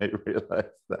moment when they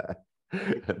realize that,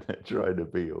 and they're trying to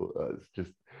be all, it's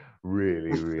just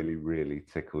really, really, really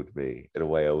tickled me in a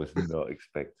way I was not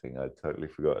expecting. I'd totally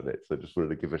forgotten it. So I just wanted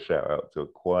to give a shout out to a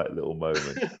quiet little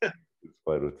moment with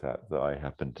Spinal Tap that I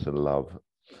happen to love.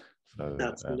 So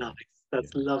that's nice.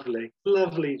 That's lovely.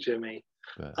 Lovely, Jimmy.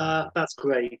 That's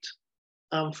great.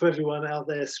 For everyone out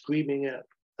there screaming at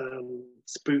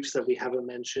spoofs that we haven't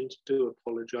mentioned, do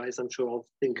apologize. I'm sure I'll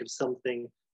think of something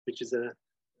which is an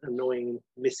annoying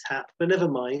mishap, but never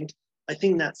mind. I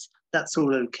think that's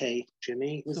all okay,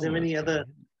 Jimmy. Was there any other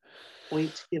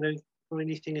point, or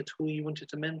anything at all you wanted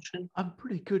to mention? I'm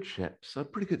pretty good, Sheps. I'm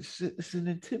pretty good. It's an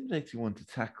intimidating one to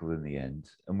tackle in the end,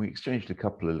 and we exchanged a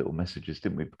couple of little messages,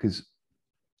 didn't we? Because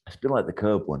it's a bit like the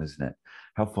Curb one, isn't it?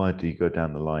 How far do you go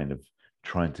down the line of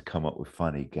trying to come up with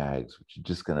funny gags, which are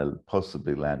just going to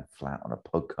possibly land flat on a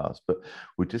podcast? But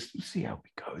we'll just see how we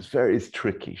go. It's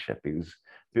tricky, Sheppy. It was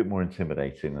a bit more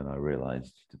intimidating than I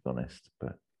realized, to be honest.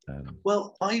 But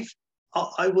well, I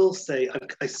will say,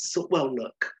 look,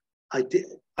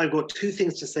 I've got 2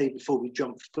 things to say before we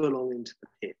jump full on into the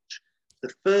pitch.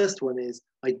 The first one is,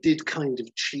 I did kind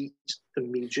of cheat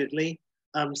immediately.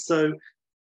 So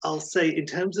I'll say, in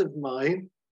terms of mine,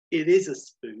 it is a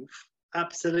spoof,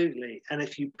 absolutely. And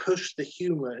if you push the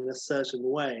humor in a certain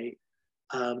way,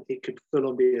 it could full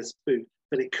on be a spoof.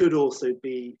 But it could also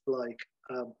be like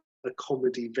a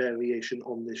comedy variation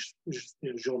on this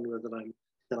genre that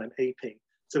I'm aping.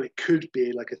 So it could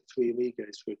be like a Three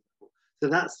Amigos, for example. So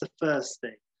that's the first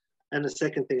thing. And the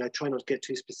second thing, I try not to get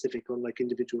too specific on like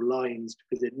individual lines,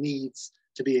 because it needs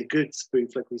to be a good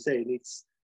spoof. Like we say, it needs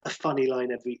a funny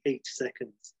line every 8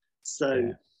 seconds.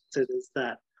 So there's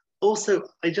that. Also,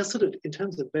 I just sort of, in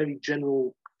terms of very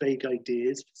general, vague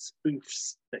ideas,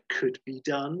 spoofs that could be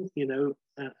done, and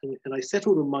I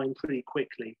settled on mine pretty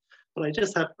quickly. But I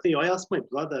just have, I asked my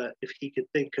brother if he could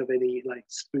think of any like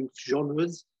spoof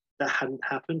genres that hadn't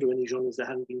happened, or any genres that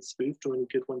hadn't been spoofed, or any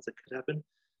good ones that could happen.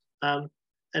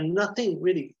 And nothing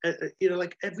really,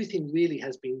 like everything really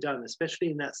has been done,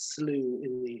 especially in that slew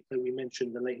like we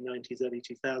mentioned, the late 90s, early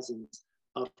 2000s,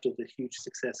 after the huge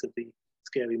success of the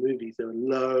scary movies. There were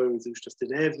loads, it was just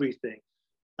in everything.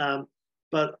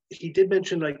 But he did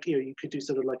mention, like, you could do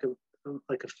sort of like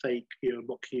a fake,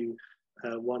 mock you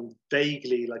one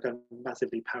vaguely, like I'm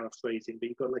massively paraphrasing, but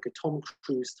you've got like a Tom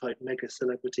Cruise type mega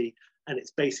celebrity, and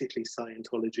it's basically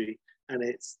Scientology, and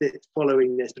it's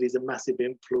following this, but he's a massive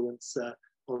influencer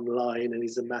online, and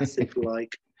he's a massive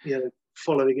like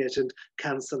following it and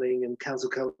cancelling and cancel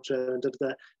culture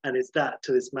and it's that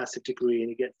to this massive degree,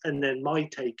 and then my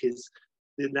take is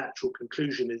the natural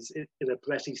conclusion is in a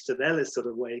Bret Easton Ellis sort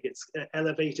of way, it gets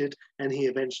elevated, and he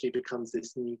eventually becomes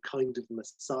this new kind of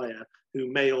messiah who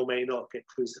may or may not get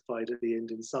crucified at the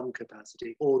end in some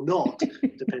capacity, or not,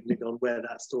 depending on where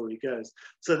that story goes.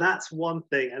 So that's one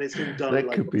thing, and it's all done. That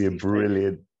like, could be a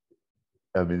brilliant.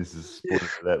 I mean, this is a spoiler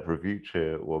for that for a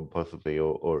future one, possibly,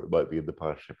 or it might be in the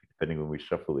past, depending when we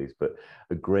shuffle these. But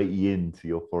a great yin to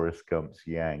your Forrest Gump's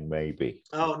yang, maybe.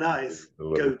 Oh, nice.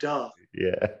 Go dark.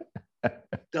 Yeah.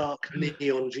 Dark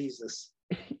neon Jesus.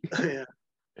 Yeah.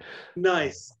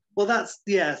 Nice. Well, that's,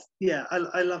 yeah,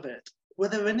 I love it. Were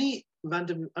there any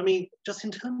random, I mean, just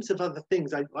in terms of other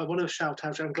things, I want to shout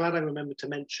out, I'm glad I remembered to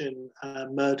mention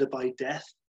Murder by Death,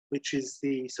 which is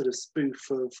the sort of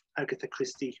spoof of Agatha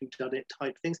Christie whodunit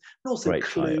type things. And also Great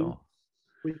Clue, title.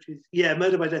 which is,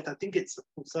 Murder by Death. I think it's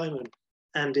Paul Simon.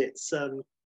 And it's,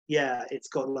 it's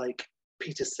got like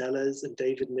Peter Sellers and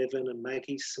David Niven and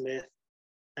Maggie Smith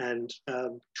and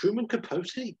Truman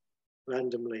Capote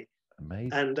randomly.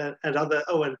 Amazing. And other,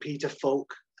 and Peter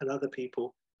Falk and other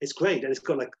people. It's great. And it's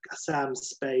got like a Sam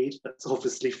Spade, that's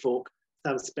obviously Falk,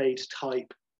 Sam Spade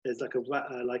type. There's like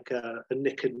a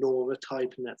Nick and Nora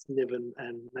type, and that's Niven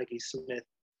and Maggie Smith.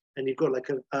 And you've got like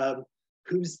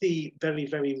who's the very,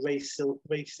 very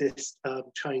racist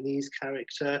Chinese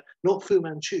character? Not Fu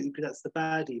Manchu, because that's the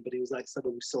baddie, but he was like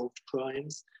someone who solved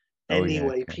crimes.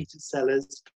 Anyway, okay. Peter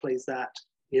Sellers plays that,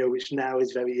 which now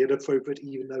is very inappropriate,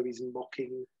 even though he's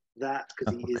mocking that,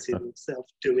 because he is himself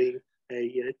doing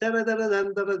a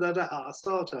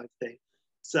star type thing.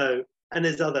 So. And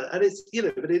there's other, and it's,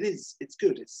 but it's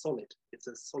good, it's solid. It's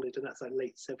a solid, and that's like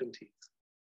late 70s.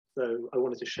 So I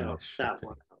wanted to shout that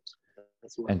one out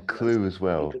as well. And Clue as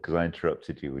well, because I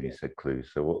interrupted you when you said Clue.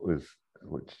 So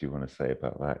what did you want to say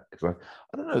about that? Because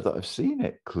I don't know that I've seen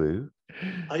it, Clue.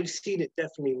 I've seen it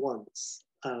definitely once.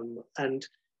 And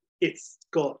it's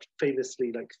got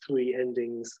famously like 3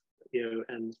 endings,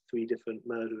 and 3 different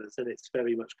murderers. And it's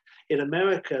very much, in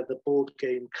America, the board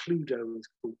game Cluedo is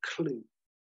called Clue.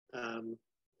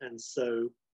 And so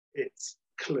it's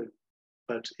Clue,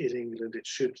 but in England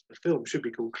the film should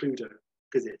be called Cluedo,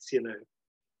 because it's,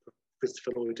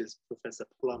 Christopher Lloyd is Professor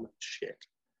Plum and shit.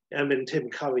 I mean, Tim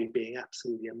Curry being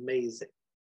absolutely amazing.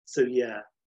 So yeah,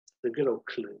 the good old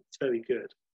Clue, it's very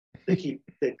good. They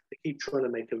keep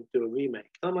trying to do a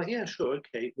remake. And I'm like, yeah, sure,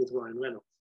 okay, with Ryan Reynolds.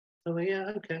 I'm like,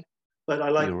 yeah, okay. But I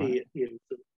like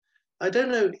I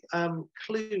don't know,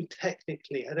 Clue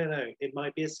technically, I don't know, it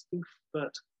might be a spoof,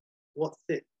 but what's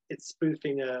it? It's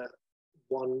spoofing a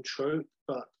one trope,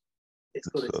 but it's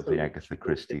got sort of the Agatha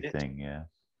Christie thing, yeah.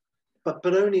 But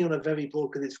only on a very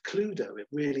broad, because it's Cluedo. It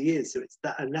really is. So it's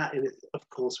that, and that, of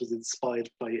course, was inspired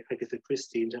by Agatha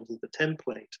Christie in terms of the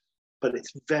template. But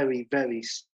it's very, very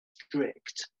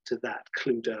strict to that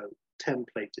Cluedo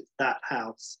template. It's that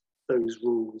house, those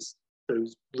rules,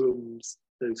 those rooms,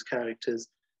 those characters,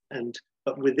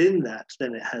 but within that,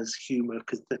 then it has humor,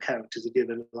 because the characters are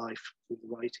given life through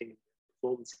the writing and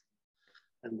performance,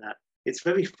 and that. It's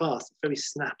very fast, it's very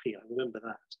snappy, I remember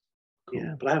that. Cool.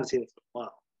 Yeah, but I haven't seen it for a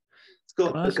while. It's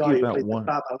got the guy who played the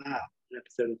Babalao in an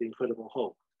episode of The Incredible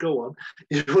Hulk. Go on.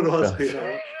 You want to ask me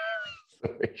now?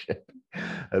 Sorry, Shep.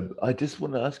 I just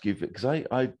want to ask you because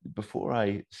I before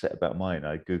I set about mine,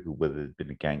 I googled whether there'd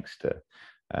been a gangster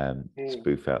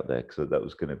spoof out there because that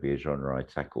was going to be a genre I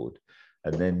tackled.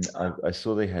 And then I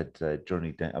saw they had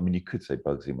Johnny. I mean, you could say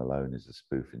Bugsy Malone is a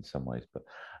spoof in some ways,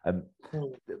 um,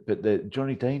 but the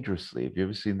Johnny Dangerously. Have you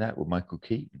ever seen that with Michael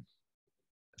Keaton?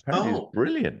 Apparently, it's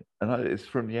brilliant, and it's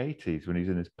from the '80s when he's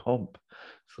in his pomp.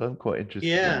 So I'm quite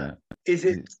interested in that. Is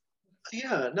it?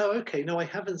 Yeah, no, okay, no, I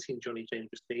haven't seen Johnny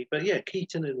Dangerously, but yeah,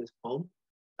 Keaton and his pomp.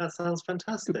 That sounds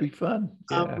fantastic. Could be fun.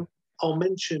 Yeah. I'll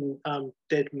mention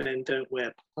Dead Men Don't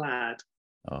Wear Plaid.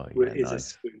 Oh, yeah, is a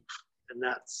spoof, and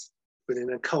that's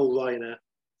brilliant. And Cole Reiner,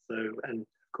 and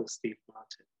of course Steve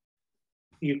Martin.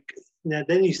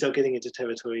 Then you start getting into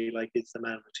territory like it's The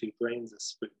Man with Two Brains a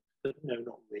spoof. But no,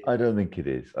 not really. I don't think it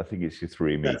is. I think it's your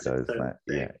Three Amigos.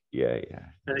 Yeah.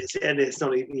 And it's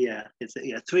not even.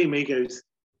 It's Three Amigos.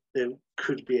 There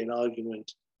could be an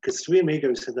argument because Three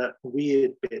Amigos had that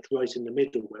weird bit right in the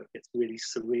middle where it gets really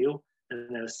surreal,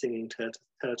 and they're singing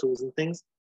turtles and things,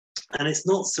 and it's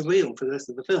not surreal for the rest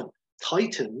of the film.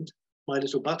 Tightened My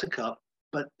Little Buttercup,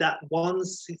 but that one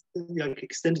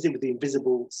extended it with the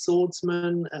invisible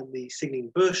swordsman and the singing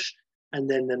bush. And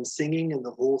then them singing and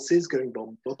the horses going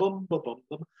bum bum bum bum bum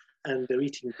bum, and they're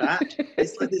eating bat.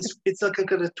 It's like this. It's like a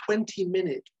kind of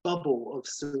 20-minute bubble of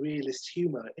surrealist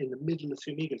humor in the middle of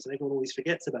Three Amigos, and everyone always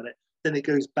forgets about it. Then it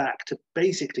goes back to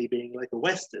basically being like a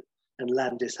western, and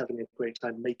Landis having a great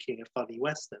time making a funny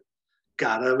western.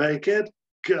 Gotta make it.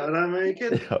 Oh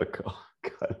God,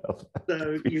 I love that.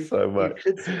 So so much.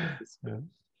 You could see this.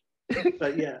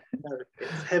 But yeah, no,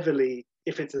 it's heavily.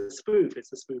 If it's a spoof,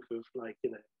 it's a spoof of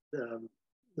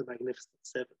the Magnificent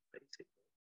Seven, basically.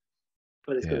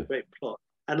 But it's got a great plot.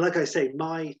 And like I say,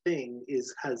 my thing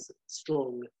has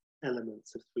strong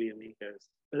elements of Three Amigos.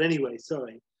 But anyway,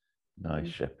 sorry. Nice,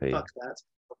 Sheppy. Fuck that.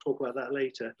 I'll talk about that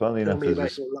later. Funnily Tell enough, me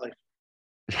about your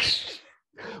life.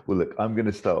 Well, look, I'm going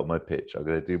to start on my pitch. I'm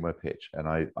going to do my pitch. And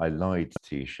I lied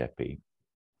to you, Sheppy.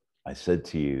 I said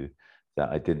to you that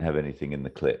I didn't have anything in the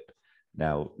clip.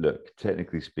 Now, look,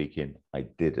 technically speaking, I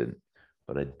didn't.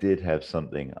 But I did have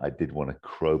something I did want to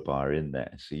crowbar in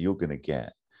there. So you're going to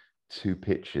get 2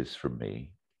 pitches from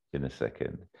me in a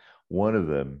second. One of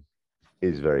them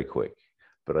is very quick,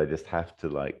 but I just have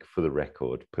to, for the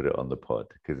record, put it on the pod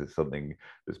because it's something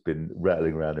that's been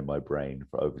rattling around in my brain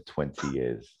for over 20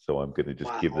 years. So I'm going to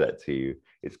just give that to you.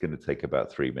 It's going to take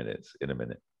about 3 minutes in a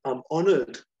minute. I'm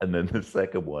honored. And then the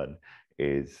second one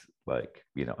is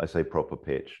I say proper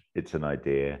pitch. It's an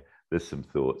idea. There's some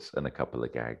thoughts and a couple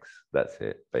of gags. That's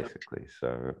it, basically.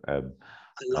 So I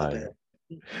love it.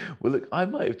 Well, look, I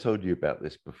might have told you about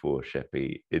this before,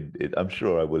 Sheppy. I'm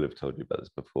sure I will have told you about this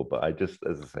before, but as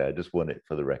I say, I just want it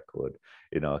for the record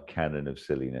in our canon of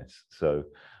silliness. So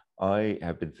I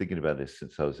have been thinking about this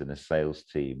since I was in a sales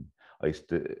team. I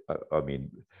mean,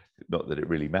 not that it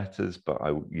really matters, but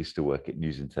I used to work at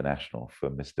News International for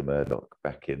Mr. Murdoch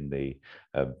back in the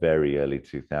very early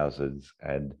 2000s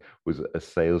and was a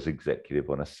sales executive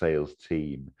on a sales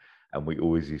team. And we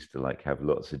always used to have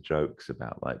lots of jokes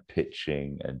about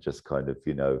pitching and just kind of,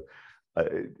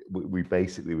 we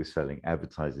basically were selling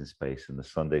advertising space in the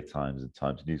Sunday Times and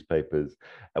Times newspapers.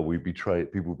 And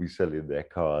people would be selling their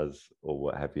cars or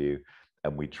what have you.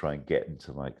 And we try and get them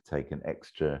to take an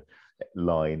extra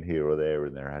line here or there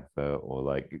in their advert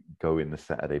or go in the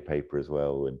Saturday paper as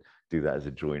well and do that as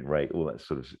a joint rate, all that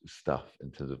sort of stuff in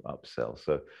terms of upsell.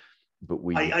 So, but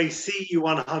I see you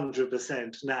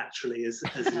 100% naturally as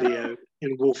Leo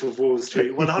in Wolf of Wall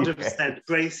Street. 100% yes.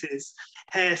 Braces,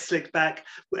 hair slicked back.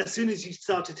 As soon as you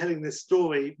started telling this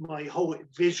story, my whole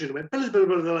vision went blah, blah,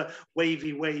 blah, blah,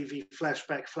 wavy,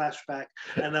 flashback,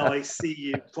 and now I see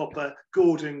you proper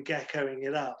Gordon Geckoing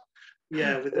it up.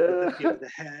 Yeah, with the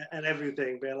hair and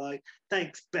everything. They're like,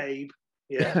 thanks, babe.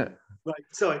 Yeah, right.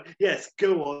 Sorry. Yes,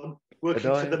 go on.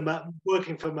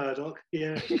 Working for Murdoch.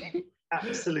 Yeah,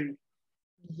 absolute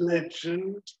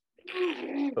legend.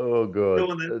 Oh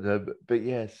god. But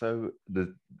yeah, so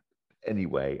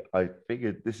anyway, I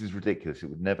figured this is ridiculous. It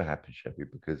would never happen, Sheppy,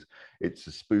 because it's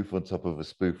a spoof on top of a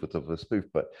spoof on top of a spoof.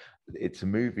 But it's a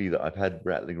movie that I've had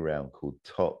rattling around called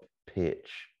Top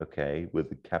Pitch, okay, with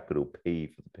the capital P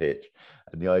for the pitch.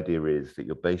 And the idea is that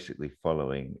you're basically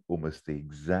following almost the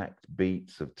exact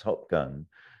beats of Top Gun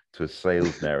to a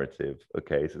sales narrative.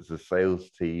 Okay, so it's a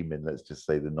sales team in, let's just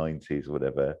say, the 90s or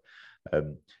whatever.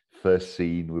 First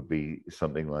scene would be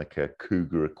something like a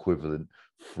Cougar equivalent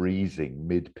freezing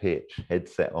mid-pitch,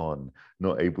 headset on,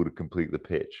 not able to complete the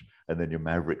pitch, and then your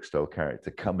Maverick style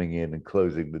character coming in and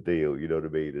closing the deal, you know what I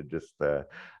mean? And just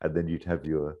and then you'd have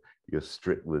your your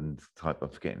Strickland type. I'm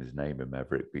forgetting his name in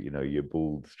Maverick, but your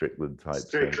bald Strickland type.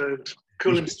 Strickland.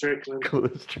 Call him Strickland. Call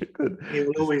him Strickland. He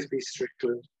will always be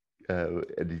Strickland.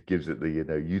 And he gives it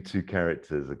the, you two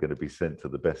characters are going to be sent to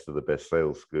the best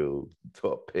sales school,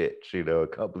 top pitch, I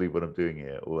can't believe what I'm doing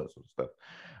here, all that sort of stuff.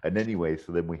 And anyway,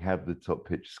 so then we have the top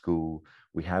pitch school.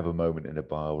 We have a moment in a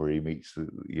bar where he meets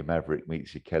your Maverick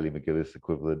meets your Kelly McGillis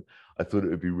equivalent. I thought it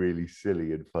would be really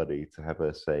silly and funny to have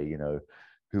her say,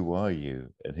 who are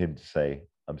you? And him to say,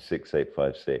 I'm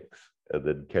 6856. And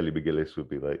then Kelly McGillis would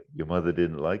be like, your mother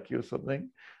didn't like you or something?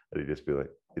 And he'd just be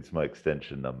like, it's my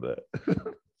extension number.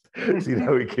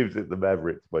 So he gives it the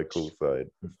Mavericks by call sign.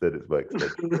 Instead, it's my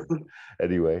extension.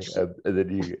 Anyway, and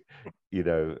then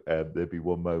there'd be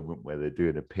one moment where they're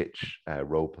doing a pitch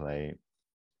role play,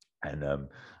 and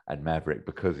Maverick,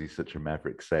 because he's such a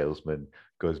Maverick salesman,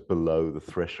 goes below the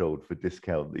threshold for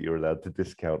discount that you're allowed to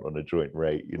discount on a joint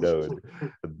rate, and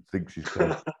thinks he's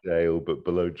going to jail, but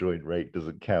below joint rate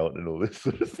doesn't count, and all this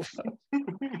sort of stuff.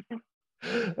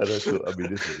 And I thought,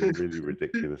 this is a really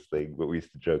ridiculous thing, but we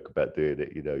used to joke about doing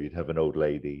it. You'd have an old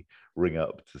lady ring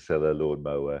up to sell her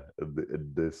lawnmower,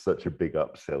 and there's such a big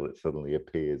upsell, it suddenly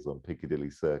appears on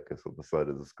Piccadilly Circus on the side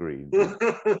of the screen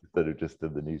instead of just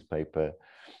in the newspaper.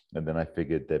 And then I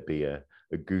figured there'd be a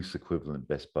Goose equivalent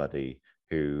best buddy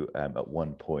who at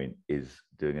one point is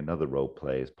doing another role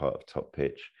play as part of Top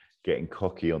Pitch, getting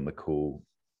cocky on the call.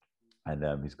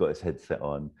 And he's got his headset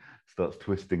on, starts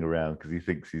twisting around because he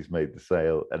thinks he's made the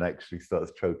sale, and actually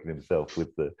starts choking himself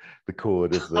with the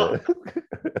cord of the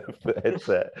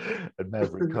headset. And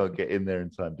Maverick can't get in there in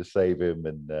time to save him.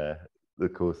 And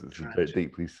of course, it's a very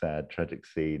deeply sad, tragic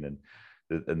scene.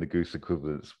 And the Goose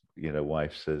equivalent's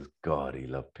wife says, God, he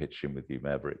loved pitching with you,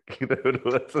 Maverick, and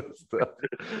all that sort of stuff.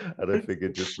 And I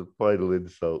figured just the final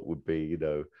insult would be,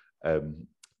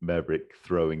 Maverick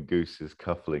throwing Goose's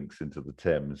cufflinks into the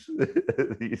Thames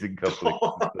using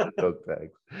cufflinks instead of dog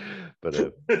tags. But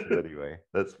so anyway,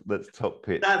 that's Top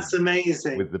Pitch. That's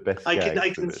amazing. With the best I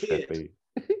gags can see it.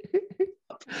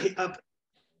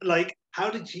 Like,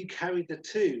 how did you carry the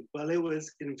two? Well, it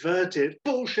was inverted.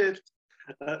 Bullshit.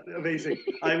 Amazing.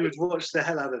 I would watch the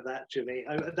hell out of that, Jimmy.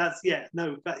 I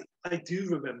do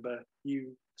remember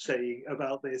you saying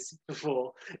about this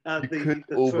before. You could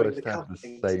almost have the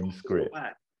same script.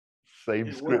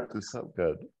 Same script as Top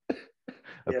Gun.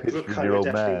 I pitched with your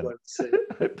old man.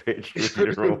 I pitched with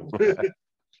your old man.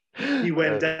 He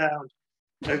went down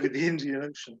over the Indian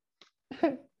Ocean.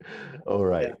 All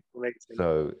right. Yeah,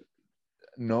 so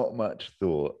not much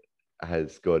thought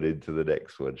has gone into the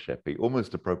next one, Sheppy.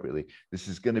 Almost appropriately. This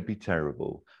is going to be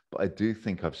terrible, but I do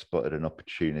think I've spotted an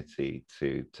opportunity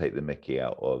to take the mickey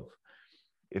out of,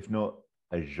 if not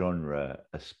a genre,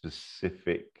 a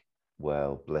specific,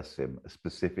 well, bless him, a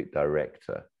specific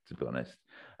director, to be honest,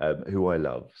 who I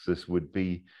love. So this would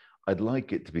be, I'd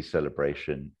like it to be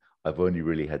Celebration. I've only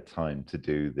really had time to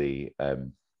do the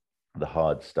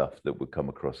hard stuff that would come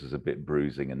across as a bit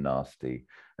bruising and nasty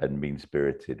and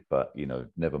mean-spirited, but,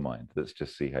 never mind. Let's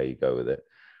just see how you go with it.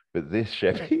 But this,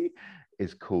 Sheppy,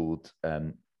 is called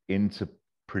I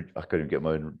can't even get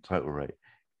my own title right.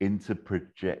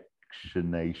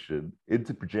 Interprojectionation. That's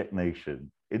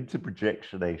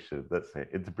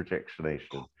it.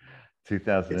 Interprojectionation.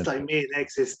 2000. It's like me in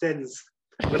Existence,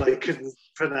 but I couldn't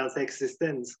pronounce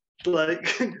Existence.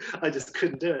 Like, I just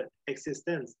couldn't do it.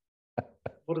 Existence.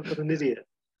 What an idiot.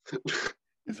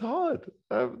 It's hard.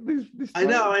 I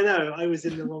know. I was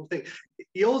in the wrong thing.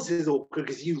 Yours is awkward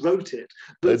because you wrote it.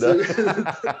 So,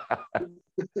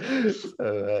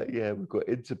 we've got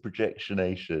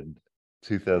Interprojectionation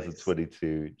 2022.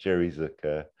 Nice. Jerry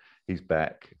Zucker, he's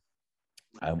back.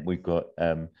 And we've got,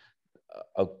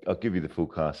 I'll give you the full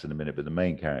cast in a minute, but the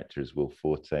main character is Will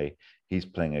Forte. He's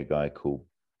playing a guy called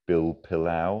Bill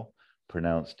Pillow,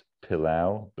 pronounced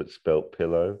Pillow, but spelt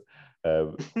pillow.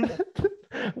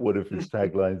 One of his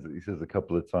taglines that he says a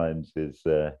couple of times is,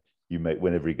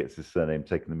 whenever he gets his surname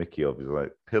taken the mickey of, he's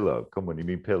like, pillow, come on, you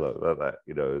mean pillow, like that,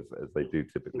 as they do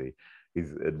typically.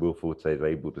 And Will Forte is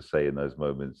able to say in those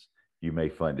moments, you may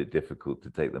find it difficult to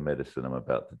take the medicine I'm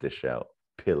about to dish out.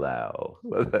 Pillow.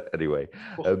 Anyway,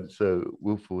 so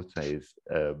Will Forte is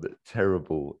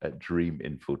terrible at dream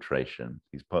infiltration.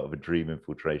 He's part of a dream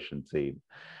infiltration team,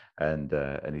 and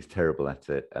he's terrible at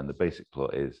it. And the basic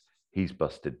plot is he's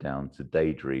busted down to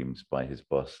daydreams by his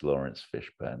boss, Lawrence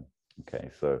Fishburne. Okay,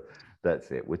 so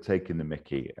that's it. We're taking the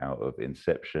mickey out of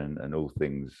Inception and all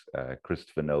things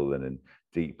Christopher Nolan and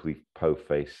deeply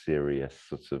po-faced, serious,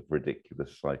 sort of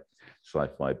ridiculous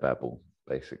sci-fi babble,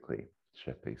 basically,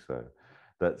 Sheppy. So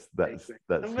that's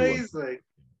amazing.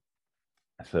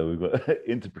 So we've got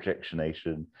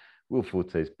Interprojectionation, Will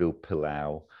Forte's Bill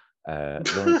Pillow,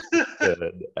 Lawrence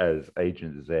Fishburne as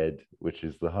Agent Zed, which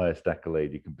is the highest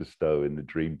accolade you can bestow in the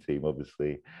dream team,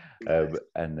 obviously. Nice.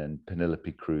 And then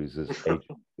Penelope Cruz as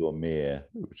Agent Dormir,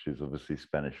 which is obviously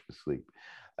Spanish for sleep.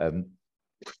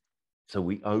 So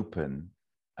we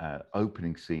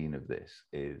opening scene of this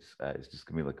is it's just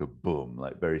gonna be like a boom,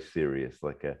 like very serious,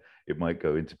 like it might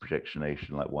go into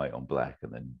projectionation like white on black,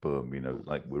 and then boom,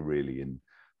 like we're really in,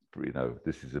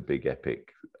 this is a big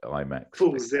epic IMAX.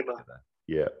 Full Zimmer.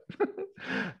 Yeah.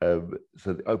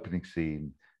 So the opening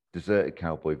scene, deserted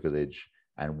cowboy village,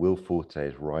 and Will Forte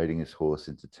is riding his horse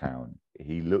into town.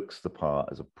 He looks the part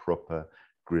as a proper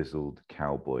grizzled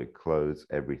cowboy, clothes,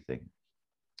 everything.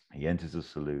 He enters a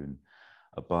saloon.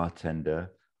 A bartender,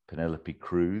 Penelope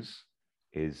Cruz,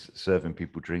 is serving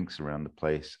people drinks around the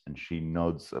place, and she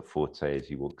nods at Forte as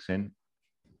he walks in.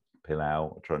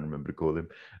 Pilau, I'm trying to remember to call him,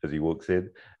 as he walks in.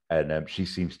 And she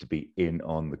seems to be in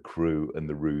on the crew and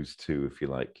the ruse too, if you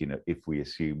like, if we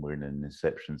assume we're in an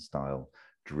Inception style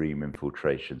dream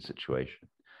infiltration situation.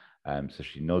 So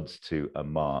she nods to a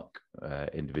Mark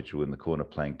individual in the corner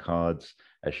playing cards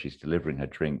as she's delivering her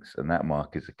drinks. And that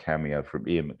Mark is a cameo from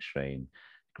Ian McShane,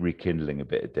 rekindling a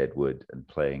bit of Deadwood and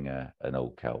playing an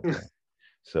old cowboy.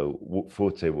 So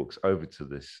Forte walks over to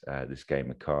this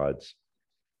game of cards.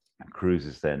 Cruz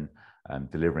is then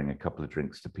delivering a couple of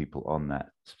drinks to people on that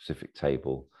specific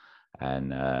table,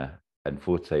 and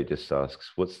Forte just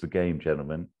asks, "What's the game,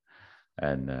 gentlemen?"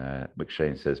 And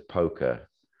McShane says, "Poker."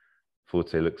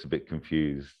 Forte looks a bit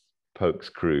confused, pokes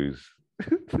Cruz,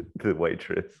 the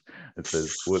waitress, and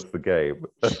says, "What's the game?"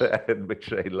 And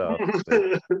McShane laughs.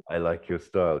 Says, "I like your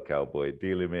style, cowboy.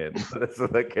 Deal him in." So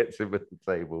that gets him at the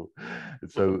table.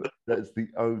 And so that's the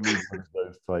only one of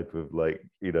those type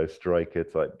of striker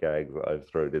type gags that I've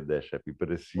thrown in there, Sheppy.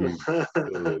 But assume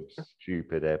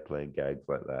stupid airplane gags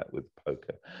like that with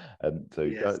poker. So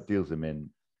he deals him in.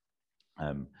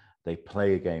 They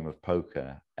play a game of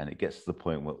poker, and it gets to the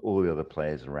point where all the other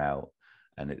players are out,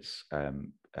 and it's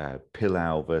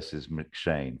Pilau versus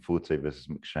McShane, Forte versus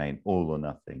McShane, all or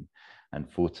nothing.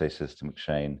 And Forte says to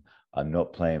McShane, "I'm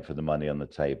not playing for the money on the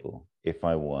table. If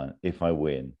I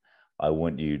win, I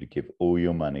want you to give all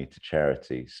your money to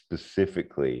charity,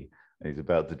 specifically." And he's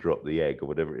about to drop the egg or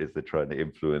whatever it is they're trying to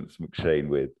influence McShane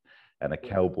with. And a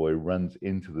cowboy runs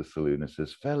into the saloon and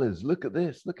says, "Fellas, look at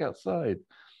this, look outside."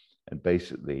 And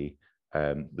basically,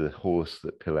 the horse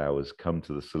that Pilau has come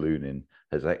to the saloon in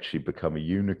has actually become a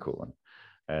unicorn.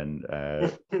 And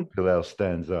Pilau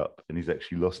stands up, and he's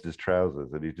actually lost his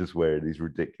trousers, and he's just wearing these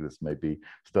ridiculous, maybe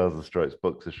Stars and Stripes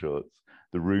boxer shorts.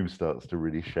 The room starts to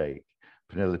really shake.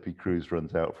 Penelope Cruz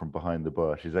runs out from behind the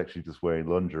bar. She's actually just wearing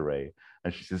lingerie,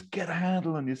 and she says, "Get a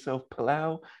handle on yourself,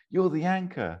 Pilau. You're the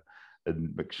anchor." And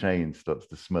McShane starts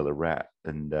to smell a rat,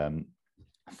 and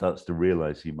starts to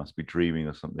realize he must be dreaming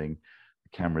or something. The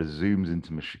camera zooms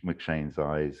into McShane's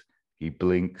eyes. He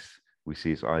blinks. We see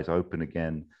his eyes open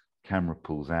again. Camera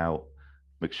pulls out.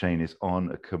 McShane is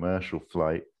on a commercial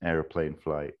flight, aeroplane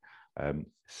flight,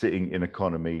 sitting in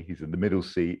economy. He's in the middle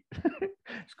seat.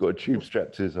 He's got a tube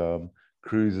strapped to his arm.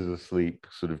 Cruz is asleep,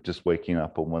 sort of just waking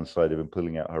up on one side of him,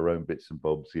 pulling out her own bits and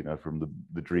bobs, from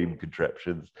the dream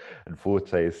contraptions. And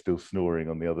Forte is still snoring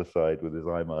on the other side with his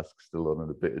eye mask still on and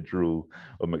a bit of drool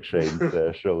on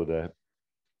McShane's shoulder.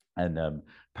 And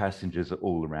passengers are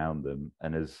all around them.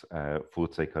 And as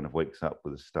Forte kind of wakes up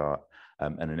with a start,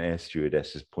 and an air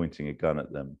stewardess is pointing a gun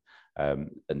at them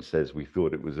and says, "We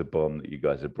thought it was a bomb that you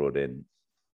guys had brought in."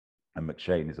 And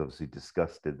McShane is obviously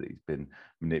disgusted that he's been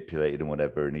manipulated and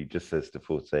whatever. And he just says to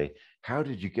Forte, "How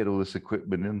did you get all this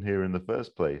equipment in here in the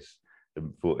first place?"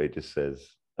 And Forte just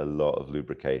says, "A lot of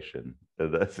lubrication."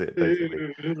 And that's it,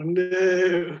 basically.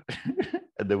 No.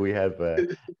 And then we have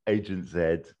Agent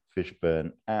Zed,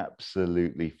 Fishburne,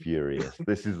 absolutely furious.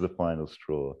 This is the final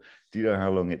straw. Do you know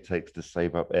how long it takes to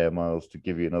save up air miles to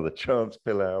give you another chance,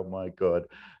 Pilau? My God.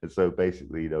 And so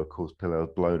basically, of course,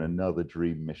 Pilau's blown another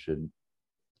dream mission,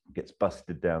 gets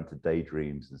busted down to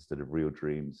daydreams instead of real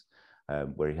dreams,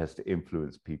 where he has to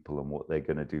influence people on what they're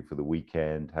going to do for the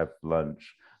weekend, have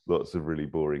lunch, lots of really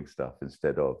boring stuff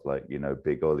instead of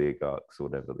big oligarchs or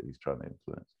whatever that he's trying to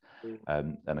influence.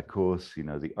 And of course,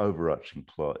 the overarching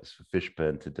plot is for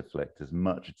Fishburne to deflect as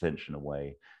much attention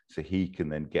away so he can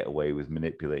then get away with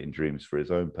manipulating dreams for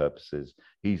his own purposes.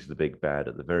 He's the big bad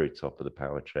at the very top of the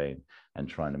power chain and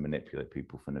trying to manipulate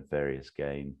people for nefarious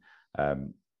gain.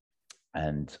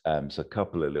 So a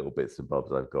couple of little bits and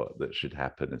bobs I've got that should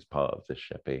happen as part of this,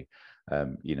 Sheppy.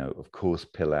 Of course,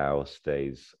 Pilau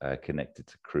stays connected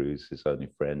to Cruz, his only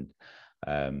friend,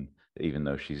 even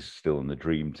though she's still on the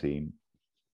dream team.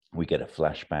 We get a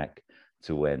flashback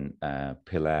to when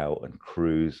Pilau and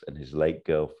Cruz and his late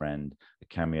girlfriend, a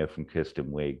cameo from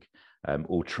Kirsten Wiig,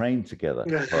 all trained together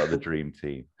as part of the dream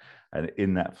team. And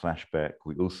in that flashback,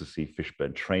 we also see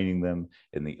Fishburne training them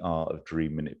in the art of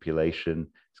dream manipulation.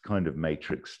 It's kind of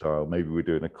Matrix style. Maybe we're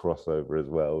doing a crossover as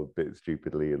well, a bit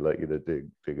stupidly, like, you know,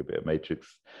 doing a bit of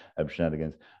Matrix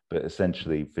shenanigans. But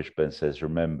essentially, Fishburne says,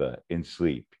 remember, in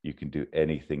sleep, you can do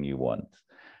anything you want.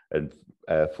 And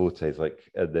Forte's like,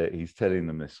 he's telling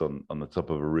them this on the top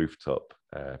of a rooftop,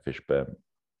 Fishburne.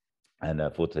 And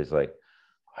Forte's like,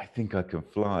 I think I can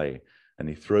fly. And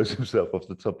he throws himself off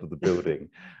the top of the building,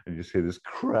 and you just hear this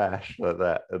crash like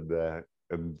that.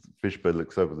 And Fishburne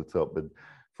looks over the top, and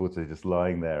Forte just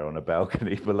lying there on a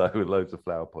balcony below with loads of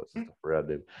flower pots and stuff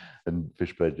around him. And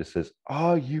Fishburne just says,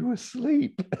 "Are you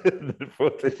asleep?" And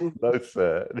Forte says, "No,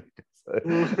 sir."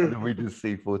 And then we just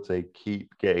see Forte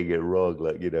keep getting it wrong.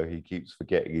 Like, you know, he keeps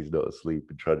forgetting he's not asleep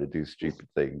and trying to do stupid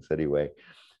things. Anyway,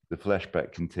 the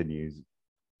flashback continues,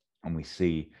 and we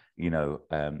see, you know,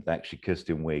 actually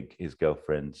Kirsten Wiig, his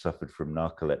girlfriend, suffered from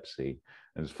narcolepsy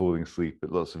and was falling asleep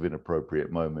at lots of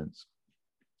inappropriate moments,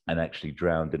 and actually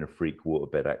drowned in a freak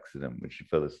waterbed accident when she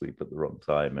fell asleep at the wrong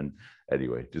time. And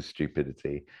anyway, just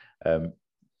stupidity. And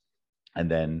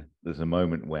then there's a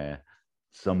moment where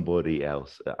somebody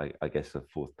else, I guess a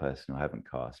fourth person who I haven't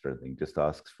cast or anything, just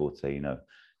asks Forte, you know,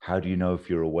 how do you know if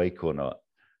you're awake or not?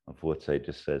 And Forte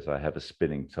just says, I have a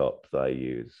spinning top that I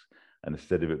use. And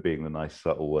instead of it being the nice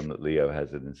subtle one that Leo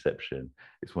has in Inception,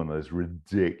 it's one of those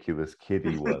ridiculous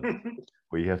kiddie ones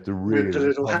where you have to really with the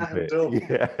little pump handle. it.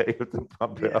 Yeah, you have to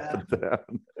pump it up and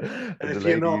down. And if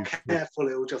you're not careful,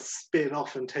 it will just spin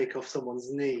off and take off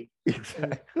someone's knee.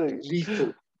 Exactly.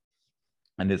 Lethal.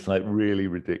 And it's like really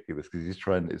ridiculous because it's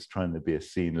trying to be a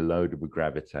scene loaded with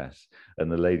gravitas.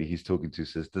 And the lady he's talking to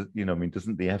says, you know, I mean,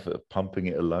 doesn't the effort of pumping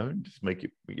it alone just make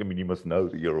it, I mean, you must know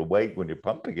that you're awake when you're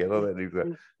pumping it. And he's like,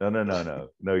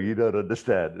 no, you don't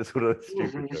understand. It's one of those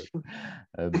stupid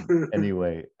jokes.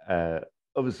 Anyway,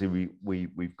 obviously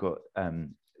we've got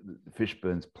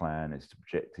Fishburne's plan is to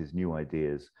project his new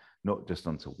ideas, not just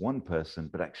onto one person,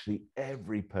 but actually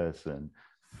every person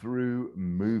through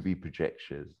movie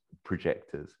projectors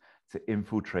to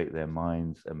infiltrate their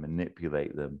minds and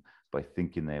manipulate them by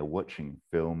thinking they are watching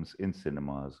films in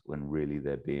cinemas when really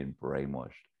they're being brainwashed.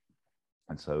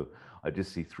 And so I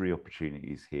just see three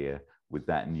opportunities here with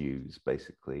that news,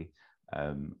 basically.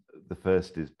 The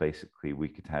first is basically we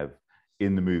could have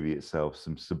in the movie itself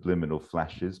some subliminal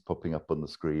flashes popping up on the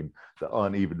screen that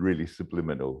aren't even really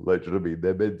subliminal. Like, do you know what I mean?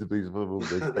 They're meant to be subliminal,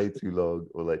 they stay too long,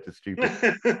 or like just stupid.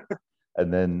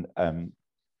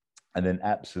 And then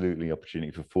absolutely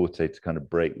opportunity for Forte to kind of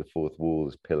break the fourth wall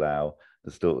as Pilau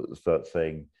and start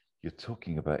saying, you're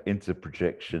talking about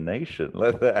interprojectionation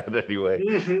like that. Anyway,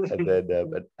 and then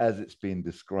and as it's being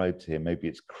described to him, maybe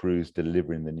it's Cruz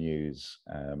delivering the news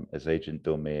as Agent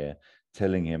Dormier,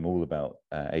 telling him all about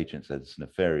Agent Zed's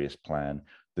nefarious plan.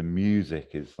 The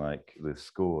music is like, the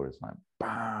score is like,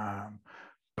 bam,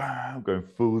 bam, going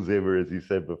full zimmer, as you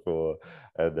said before.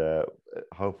 And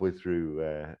halfway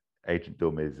through Agent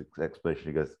Dormier's explanation,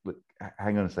 he goes, look,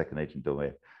 hang on a second, Agent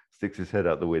Dormier. Sticks his head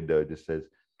out the window and just says,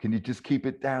 can you just keep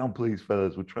it down, please,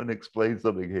 fellas? We're trying to explain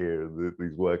something here. And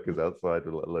these workers outside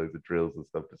with loads of drills and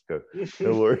stuff just go,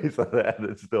 no worries like that, and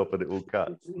then stop, and it all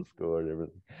cuts the score and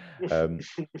everything.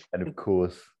 And of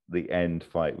course, the end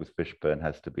fight with Fishburne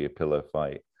has to be a pillow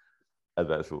fight. And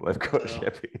that's all I've got,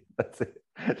 Sheppy. That's it.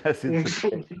 That's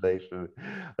interpretation.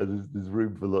 And there's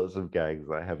room for lots of gags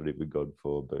I haven't even gone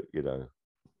for, but you know,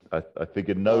 I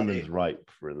figured Nolan's ripe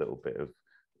for a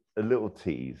little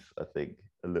tease. I think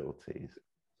a little tease.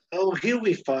 Oh, he'll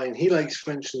be fine. He likes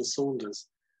French and Saunders.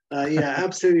 Yeah,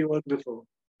 absolutely wonderful.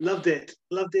 Loved it.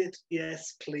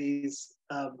 Yes, please.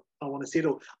 I want to see it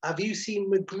all. Have you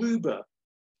seen MacGruber?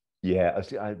 Yeah,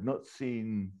 I've not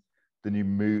seen the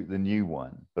new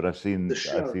one, but I've seen the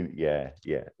show. Yeah,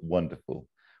 wonderful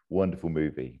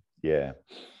movie. Yeah.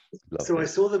 So I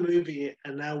saw the movie,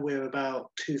 and now we're about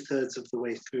 2/3 of the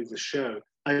way through the show.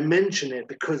 I mention it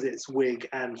because it's Wiig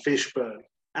and Fishburne,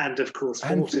 and of course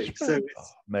Forte. So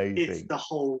it's the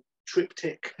whole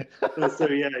triptych. So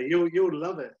yeah, you'll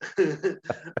love it.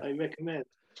 I recommend.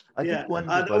 I did wonder,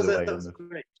 by the way, that was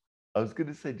great. I was going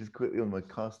to say just quickly on my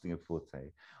casting of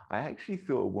Forte, I actually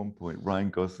thought at one point Ryan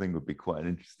Gosling would be quite an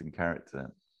interesting character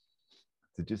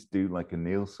to just do like a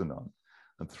Nielsen on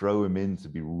and throw him in to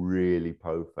be really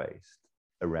po-faced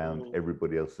around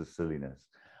everybody else's silliness.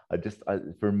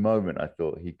 For a moment, I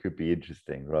thought he could be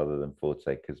interesting rather than Forte,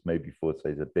 because maybe Forte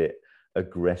is a bit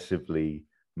aggressively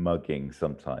mugging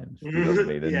sometimes. You know what I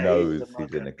mean? And knows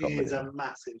he's in a comedy. He's a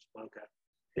massive mugger.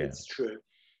 It's true.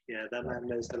 Yeah, that man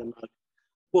knows how to mug.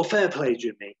 Well, fair play,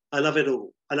 Jimmy. I love it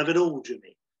all. I love it all,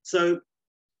 Jimmy. So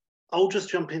I'll just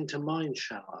jump into mine,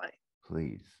 shall I?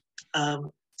 Please.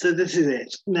 So this is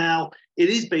it. Now, it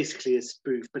is basically a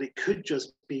spoof, but it could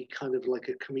just be kind of like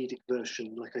a comedic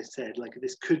version, like I said. Like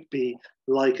this could be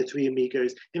like a Three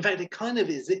Amigos. In fact, it kind of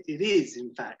is. It is,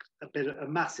 in fact, a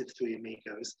massive Three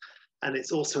Amigos, and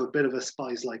it's also a bit of a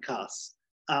Spies Like Us.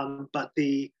 But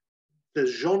the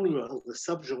genre or the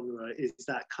subgenre is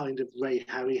that kind of Ray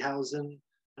Harryhausen,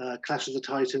 Clash of the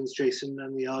Titans, Jason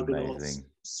and the Argonauts, Amazing.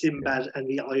 Sinbad and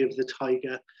the Eye of the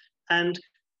Tiger. And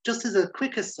just as a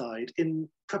quick aside, in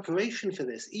preparation for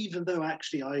this, even though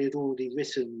actually I had already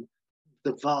written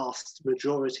the vast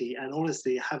majority, and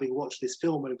honestly, having watched this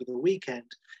film over the weekend,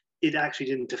 it actually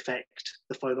didn't affect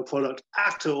the final product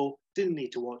at all. Didn't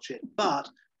need to watch it, but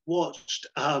watched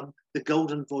The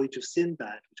Golden Voyage of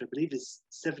Sinbad, which I believe is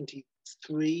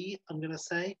 73, I'm going to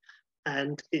say.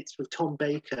 And it's with Tom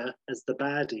Baker as the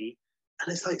baddie.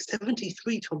 And it's like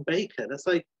 73 Tom Baker. That's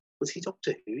like, was he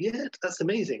Doctor Who yet? That's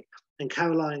amazing. And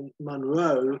Caroline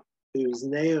Munro, who's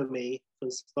Naomi from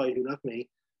Spy Who Loved Me,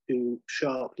 who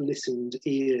sharp listened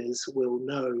ears will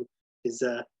know is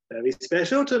very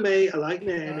special to me. I like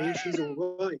Naomi. She's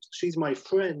all right. She's my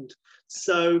friend.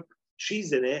 So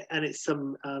she's in it, and it's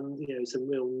some some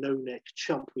real no-neck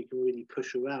chump we can really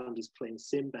push around is playing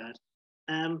Sinbad.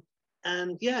 And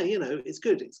yeah, it's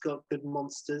good. It's got good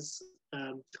monsters.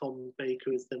 Tom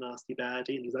Baker is the nasty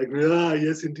baddie, and he's like, ah,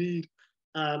 yes, indeed.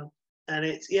 And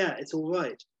it's all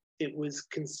right. It was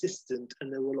consistent,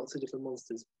 and there were lots of different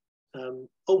monsters.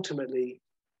 Ultimately,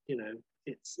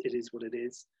 it is what it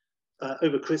is.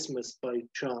 Over Christmas, by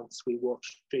chance, we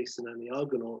watched Jason and the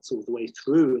Argonauts all the way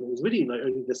through, and it was really like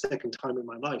only the second time in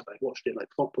my life I watched it like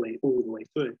properly all the way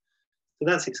through. So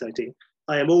that's exciting.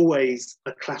 I am always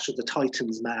a Clash of the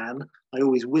Titans man. I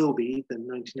always will be. The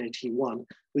 1981,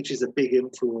 which is a big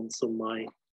influence on my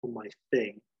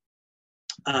thing.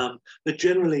 But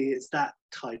generally, it's that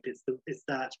type. It's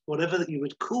that whatever that you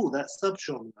would call that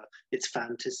subgenre. It's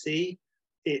fantasy.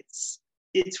 It's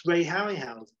Ray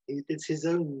Harryhausen. It's his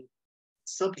own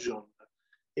subgenre.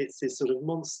 It's this sort of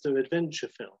monster adventure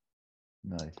film.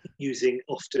 Nice. Using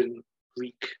often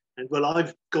Greek. And well,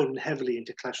 I've gone heavily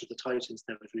into Clash of the Titans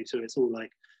territory, so it's all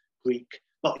like Greek,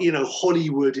 but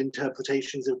Hollywood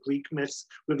interpretations of Greek myths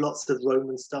with lots of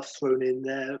Roman stuff thrown in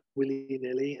there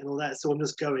willy-nilly and all that. So I'm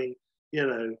just going,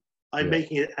 I'm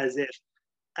making it as if.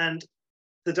 And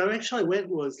the direction I went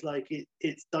was like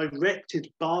it's directed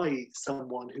by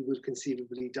someone who would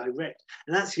conceivably direct,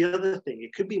 and that's the other thing.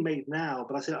 It could be made now,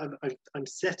 but I said I'm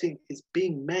setting it's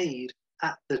being made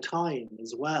at the time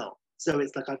as well. So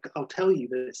it's like I'll tell you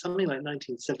that it's something like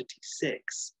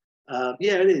 1976.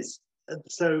 Yeah, it is.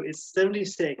 So it's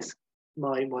 76.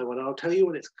 My one. I'll tell you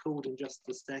what it's called in just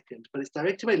a second. But it's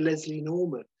directed by Leslie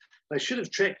Norman. I should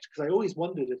have checked because I always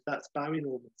wondered if that's Barry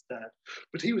Norman's dad.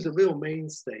 But he was a real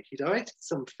mainstay. He directed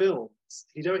some films.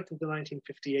 He directed the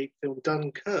 1958 film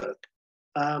Dunkirk.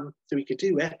 So he could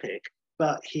do epic.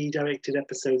 But he directed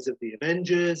episodes of The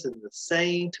Avengers and The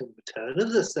Saint and Return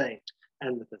of the Saint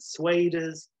and The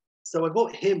Persuaders. So I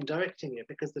got him directing it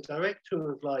because the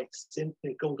director of like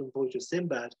Golden Voyage of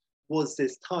Sinbad was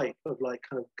this type of like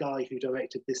kind of guy who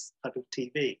directed this type of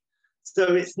TV.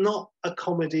 So it's not a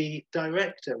comedy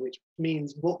director, which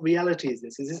means what reality is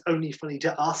this? Is this only funny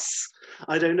to us?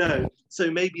 I don't know. So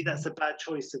maybe that's a bad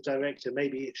choice of director.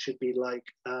 Maybe it should be like,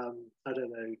 I don't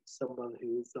know, someone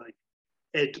who is like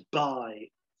Ed By,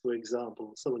 for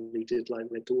example, someone who did like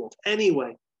Red Dwarf.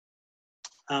 Anyway,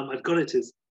 I've got it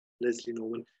as Leslie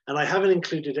Norman, and I haven't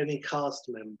included any cast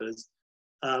members.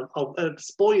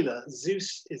 Spoiler,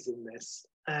 Zeus is in this,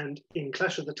 and in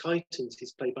Clash of the Titans,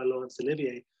 he's played by Laurence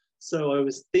Olivier. So I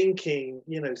was thinking,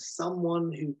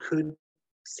 someone who could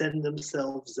send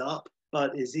themselves up,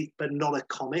 but not a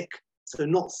comic. So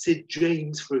not Sid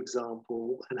James, for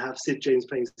example, and have Sid James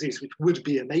playing Zeus, which would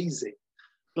be amazing,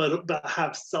 but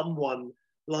have someone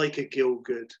like a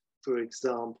Gielgud, for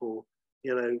example,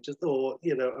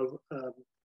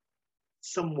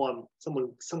 someone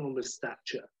with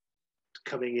stature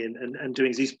coming in and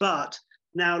doing Zeus. But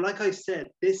now, like I said,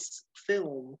 this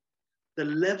film, the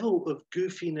level of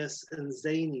goofiness and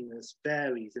zaniness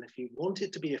varies. And if you want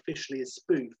it to be officially a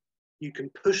spoof, you can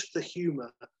push the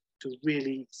humor to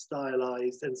really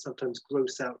stylized and sometimes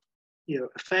gross out,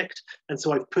 effect. And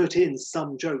so I've put in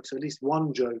some jokes, or at least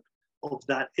one joke of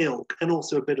that ilk, and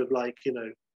also a bit of like,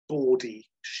 bawdy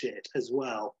shit as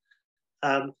well.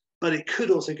 But it could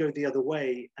also go the other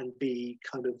way and be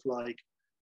kind of like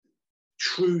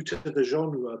true to the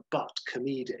genre, but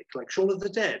comedic, like Shaun of the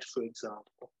Dead, for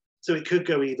example. So it could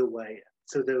go either way.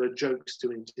 So there are jokes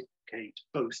to advocate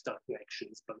both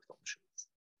directions, both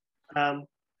options.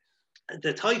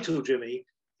 The title, Jimmy,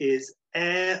 is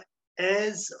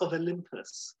Heirs of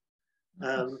Olympus.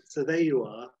 So there you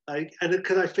are. And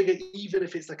because I figure even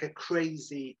if it's like a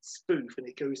crazy spoof and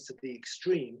it goes to the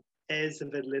extreme, Heirs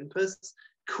of Olympus,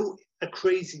 a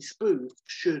crazy spoof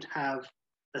should have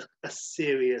a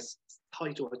serious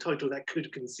title, a title that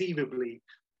could conceivably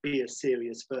be a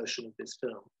serious version of this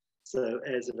film. So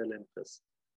Heirs of Olympus.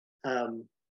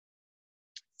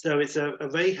 So it's a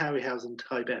Ray Harryhausen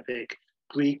type epic,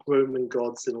 Greek, Roman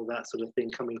gods and all that sort of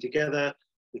thing coming together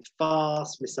with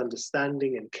farce,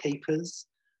 misunderstanding and capers.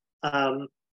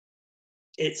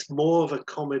 It's more of a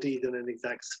comedy than an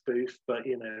exact spoof, but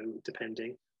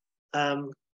depending.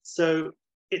 So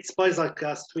it's Spies Like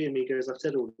Us, Three Amigos. I've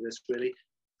said all of this really.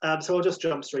 So I'll just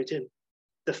jump straight in.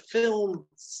 The film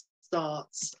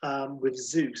starts with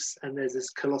Zeus, and there's this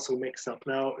colossal mix-up.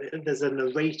 Now, there's a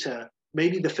narrator.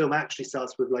 Maybe the film actually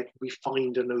starts with like, we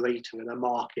find a narrator in a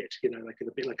market, like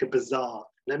a bit like a bazaar.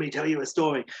 Let me tell you a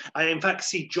story. I in fact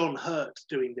see John Hurt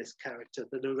doing this character,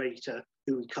 the narrator,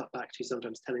 who we cut back to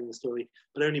sometimes telling the story,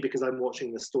 but only because I'm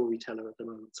watching The Storyteller at the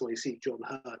moment. So I see John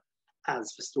Hurt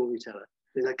as the storyteller.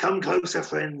 He's like, come closer,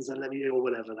 friends, and let me, or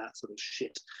whatever, that sort of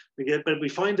shit. But we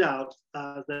find out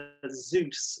that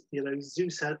Zeus,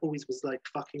 Zeus always was like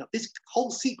fucking up. This whole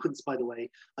sequence, by the way,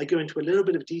 I go into a little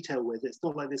bit of detail with. It's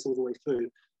not like this all the way through,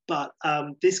 but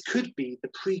this could be the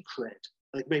pre-cred,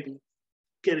 like maybe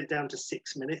get it down to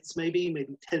 6 minutes, maybe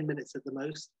 10 minutes at the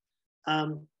most.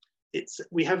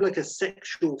 We have like a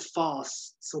sexual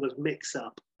farce sort of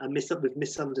mix-up with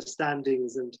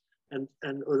misunderstandings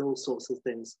and all sorts of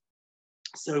things.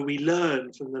 So we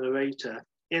learn from the narrator,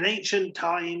 in ancient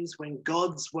times when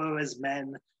gods were as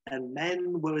men and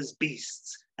men were as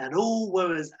beasts and all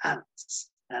were as ants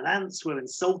and ants were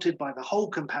insulted by the whole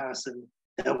comparison,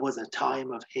 there was a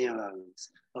time of heroes,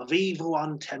 of evil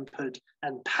untempered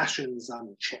and passions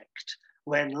unchecked,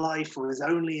 when life was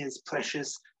only as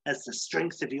precious as the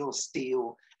strength of your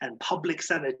steel and public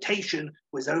sanitation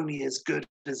was only as good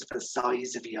as the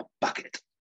size of your bucket.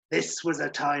 This was a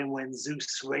time when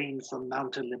Zeus reigned from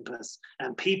Mount Olympus,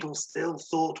 and people still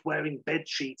thought wearing bed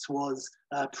sheets was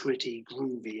a pretty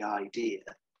groovy idea.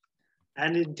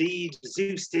 And indeed,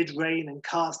 Zeus did reign and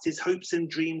cast his hopes and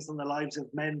dreams on the lives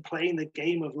of men, playing the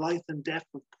game of life and death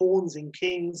with pawns and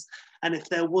kings. And if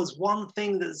there was one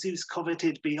thing that Zeus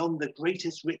coveted beyond the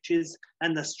greatest riches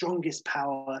and the strongest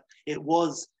power, it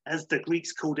was, as the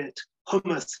Greeks called it,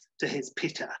 hummus to his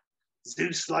pitta.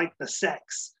 Zeus liked the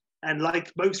sex. And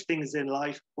like most things in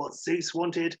life, what Zeus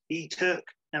wanted, he took.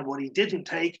 And what he didn't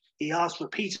take, he asked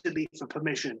repeatedly for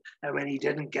permission. And when he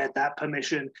didn't get that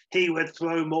permission, he would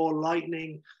throw more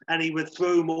lightning, and he would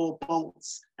throw more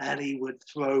bolts, and he would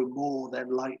throw more than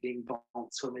lightning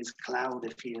bolts from his cloud,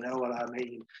 if you know what I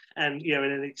mean. And, in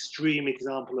an extreme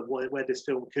example of where this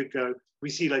film could go,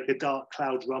 we see like a dark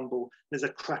cloud rumble, there's a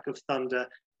crack of thunder,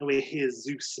 and we hear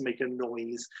Zeus make a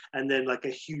noise, and then like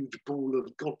a huge ball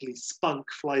of godly spunk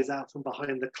flies out from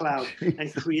behind the cloud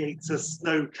and creates a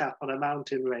snow cap on a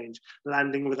mountain range,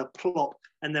 landing with a plop.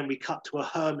 And then we cut to a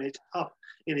hermit up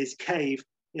in his cave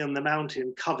on the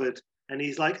mountain covered, and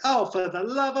he's like, "Oh, for the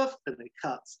love of," and it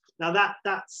cuts. Now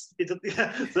that's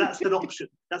an option.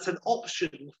 That's an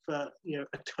option for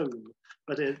a tone,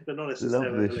 but not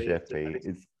necessarily. Love this,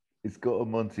 Sheppy. It's got a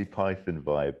Monty Python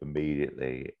vibe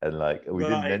immediately, and like we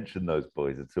didn't mention those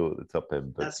boys at all at the top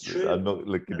end. But that's true. I'm not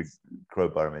looking to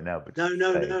crowbar him in now, but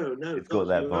no. It's got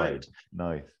that vibe. Right.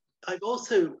 Nice.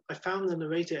 I found the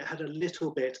narrator had a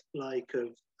little bit like of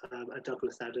a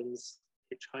Douglas Adams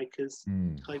Hitchhikers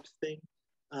type thing,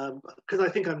 because I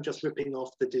think I'm just ripping off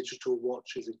the digital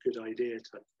watch is a good idea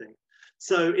type thing.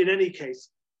 So in any case,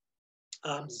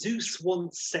 Zeus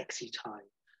wants sexy time.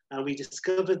 And we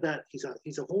discovered that he's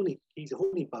a horny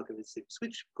bugger, is Zeus,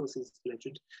 which of course is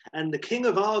legend. And the king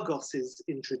of Argos is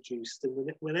introduced,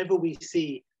 and whenever we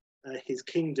see his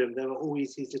kingdom, there are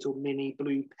always these little mini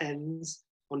blue pens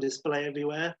on display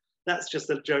everywhere. That's just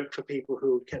a joke for people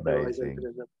who kept their eyes open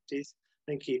in the 90s.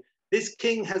 Thank you. This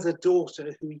king has a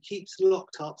daughter who he keeps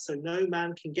locked up so no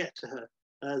man can get to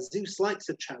her. Zeus likes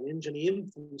a challenge, and he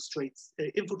infiltrates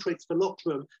the locked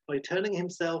room by turning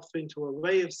himself into a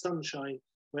ray of sunshine,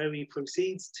 where he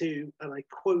proceeds to, and I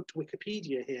quote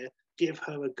Wikipedia here, give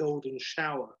her a golden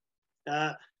shower.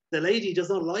 The lady does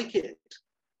not like it.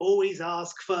 Always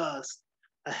ask first.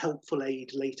 A helpful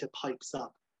aide later pipes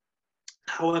up.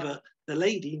 However, the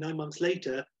lady, 9 months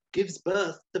later, gives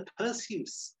birth to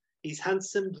Perseus. He's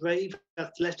handsome, brave,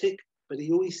 athletic, but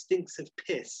he always stinks of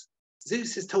piss.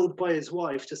 Zeus is told by his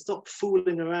wife to stop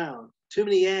fooling around. Too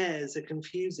many heirs are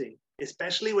confusing.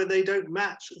 especially when they don't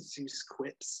match, Zeus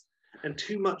quips. And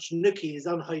too much nookie is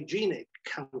unhygienic,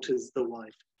 counters the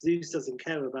wife. Zeus doesn't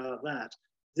care about that.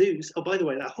 Zeus, oh, by the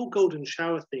way, that whole golden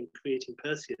shower thing creating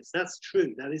Perseus, that's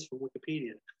true. That is from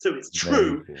Wikipedia. So it's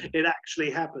true. Amazing. It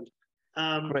actually happened.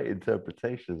 Great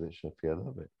interpretation of it, Shippy. I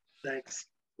love it. Thanks.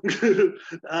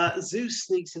 Zeus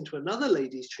sneaks into another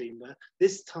lady's chamber.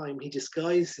 This time he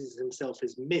disguises himself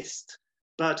as Mist,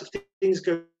 but things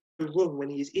go wrong when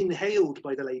he is inhaled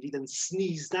by the lady, then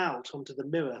sneezed out onto the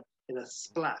mirror in a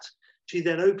splat. She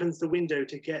then opens the window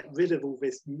to get rid of all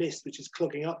this mist, which is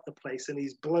clogging up the place, and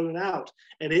he's blown out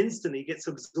and instantly gets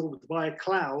absorbed by a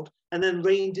cloud and then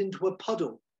rained into a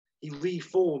puddle. He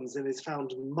reforms and is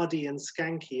found muddy and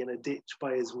skanky in a ditch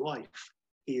by his wife.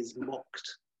 He is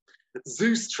mocked.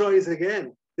 Zeus tries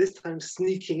again, this time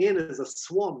sneaking in as a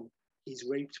swan. He's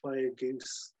raped by a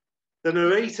goose. The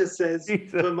narrator says,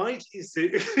 "For mighty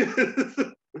Zeus,"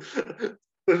 the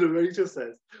narrator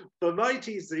says, "For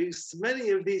mighty Zeus, many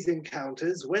of these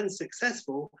encounters, when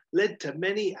successful, led to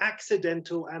many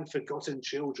accidental and forgotten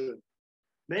children.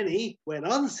 Many, when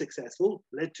unsuccessful,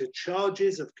 led to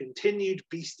charges of continued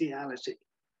bestiality."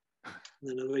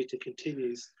 The narrator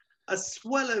continues, "A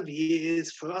swell of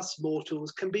years for us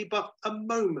mortals can be but a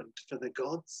moment for the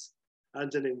gods,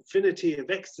 and an infinity of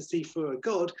ecstasy for a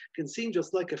god can seem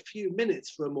just like a few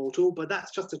minutes for a mortal, but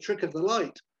that's just a trick of the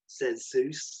light," says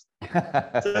Zeus.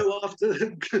 So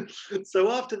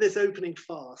after this opening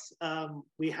farce,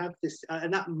 we have this,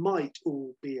 and that might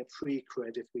all be a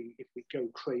pre-cred if we go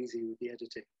crazy with the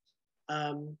editing.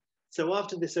 So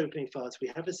after this opening farce, we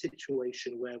have a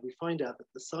situation where we find out that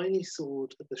the shiny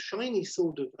sword of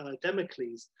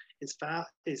Damocles is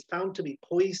found to be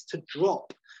poised to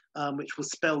drop, which will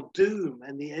spell doom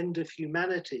and the end of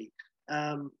humanity.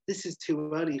 This is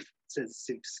too early, says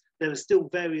Zeus. There are still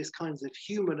various kinds of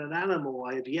human and animal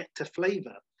I have yet to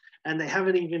flavor, and they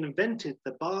haven't even invented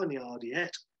the barnyard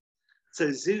yet. So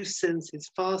Zeus sends his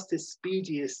fastest,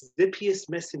 speediest, zippiest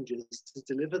messengers to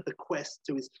deliver the quest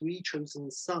to his 3 chosen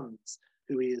sons,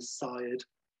 who he has sired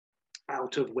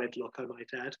out of wedlock, I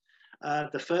might add.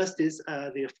 The first is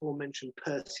the aforementioned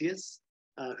Perseus,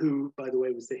 who, by the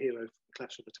way, was the hero from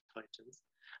Clash of the Titans.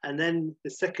 And then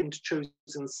the second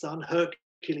chosen son,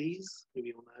 Hercules, who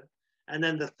we all know. And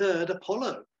then the third,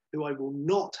 Apollo, who I will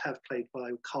not have played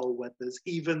by Carl Weathers,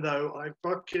 even though I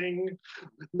fucking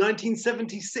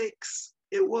 1976,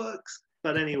 it works.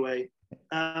 But anyway,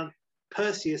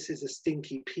 Perseus is a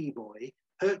stinky pea-boy.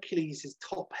 Hercules is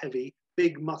top-heavy,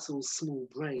 big muscles, small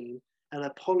brain. And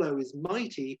Apollo is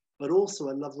mighty, but also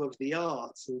a lover of the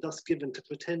arts, and thus given to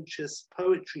pretentious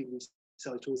poetry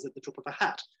recitals at the drop of a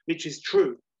hat, which is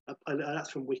true.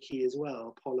 That's from Wiki as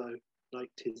well. Apollo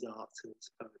liked his arts and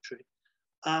his poetry.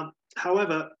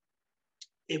 However,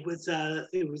 it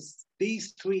was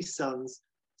these 3 sons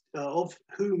of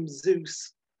whom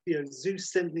Zeus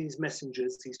sent these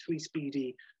messengers, these 3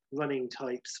 speedy running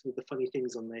types with the funny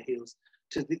things on their heels,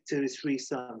 to his 3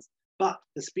 sons. But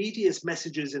the speediest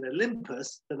messengers in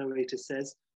Olympus, the narrator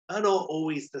says, are not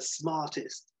always the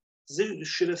smartest. Zeus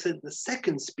should have sent the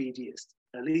second speediest.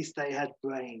 At least they had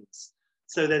brains.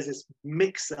 So there's this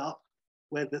mix-up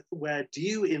where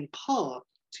due in part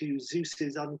to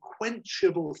Zeus's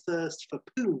unquenchable thirst for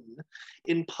poon,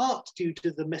 in part due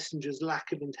to the messenger's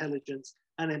lack of intelligence,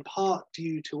 and in part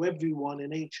due to everyone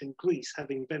in ancient Greece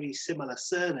having very similar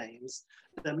surnames,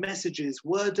 the messages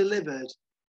were delivered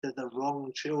to the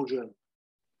wrong children.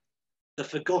 The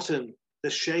forgotten, the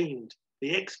shamed,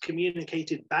 the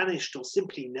excommunicated, banished, or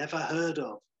simply never heard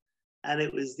of. And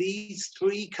it was these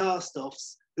 3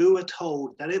 cast-offs who were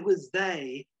told that it was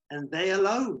they, and they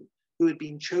alone, who had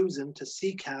been chosen to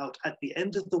seek out at the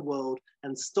end of the world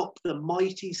and stop the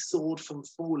mighty sword from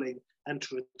falling, and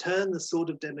to return the sword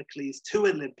of Damocles to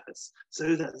Olympus,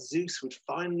 so that Zeus would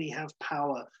finally have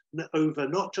power over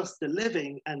not just the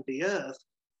living and the earth,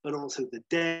 but also the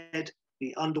dead,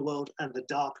 the underworld, and the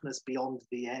darkness beyond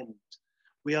the end.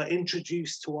 We are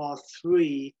introduced to our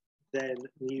 3 then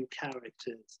new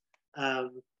characters,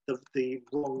 the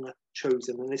wrong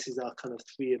chosen, and this is our kind of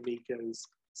 3 amigos,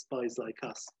 spies like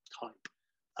us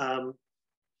type.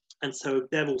 And so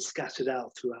they're all scattered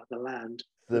out throughout the land.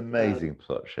 It's an amazing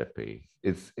plot, Sheppy.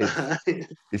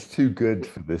 It's too good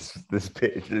for this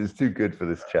pitch. It's too good for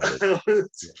this challenge.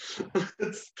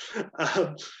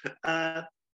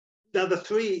 Now the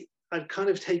 3 I've kind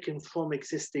of taken from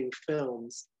existing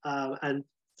films, and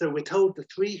so we're told the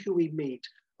 3 who we meet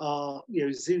are,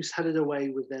 Zeus had it away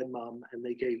with their mum, and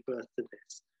they gave birth to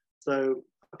this. So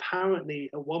apparently,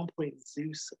 at one point,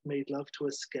 Zeus made love to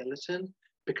a skeleton,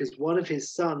 because one of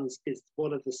his sons is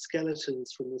one of the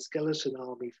skeletons from the skeleton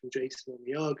army from Jason and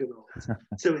the Argonauts.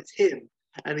 So it's him,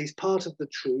 and he's part of the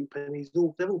troop, and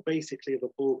they're all basically of a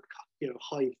Borg,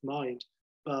 hive mind.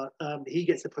 But he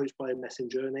gets approached by a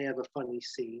messenger, and they have a funny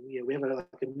scene. We have like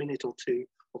a minute or two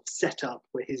of setup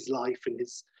where his life and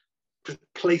his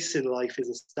place in life is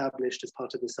established as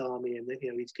part of this army, and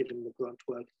he's given the grunt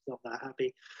work. He's not that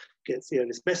happy.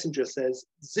 This messenger says,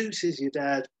 "Zeus is your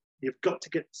dad. You've got to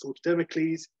get the sword to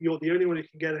Damocles. You're the only one who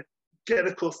can get it. Get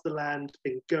across the land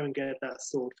and go and get that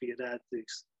sword for your dad,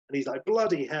 Zeus." And he's like,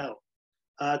 "Bloody hell!"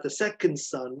 The second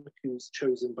son, who's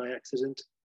chosen by accident,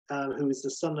 who is the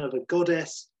son of a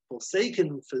goddess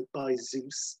forsaken by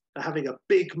Zeus for having a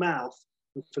big mouth,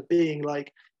 and for being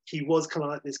like, he was kind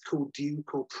of like this cool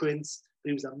duke or prince, but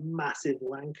he was a massive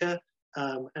wanker.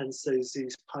 And so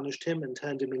Zeus punished him and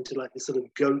turned him into like this sort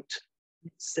of goat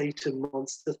Satan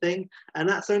monster thing. And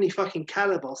that's only fucking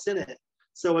Calibos in it.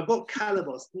 So I've got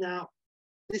Calibos. Now,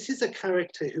 this is a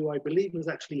character who I believe was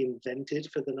actually invented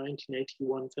for the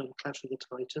 1981 film Clash of the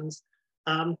Titans.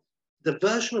 The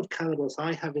version of Calibos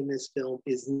I have in this film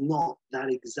is not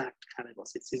that exact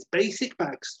Calibos. It's his basic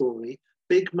backstory,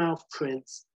 big mouth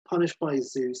prince, punished by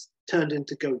Zeus, turned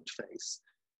into Goatface.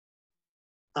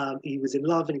 He was in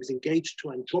love and he was engaged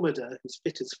to Andromeda, who's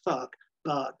fit as fuck,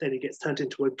 but then he gets turned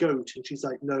into a goat and she's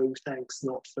like, "No, thanks,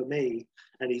 not for me."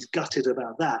 And he's gutted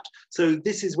about that. So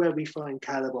this is where we find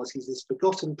Calibos. He's this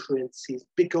forgotten prince. He's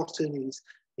begotten.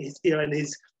 And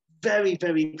his very,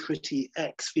 very pretty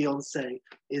ex-fiance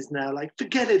is now like,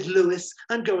 "Forget it, Lewis,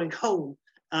 I'm going home."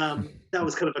 That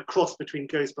was kind of a cross between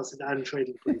Ghostbusters and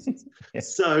Trading Places.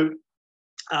 So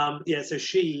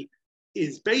she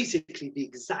is basically the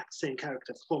exact same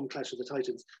character from Clash of the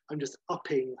Titans. I'm just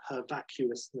upping her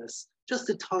vacuousness just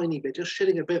a tiny bit, just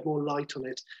shedding a bit more light on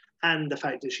it, and the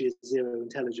fact that she has zero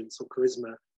intelligence or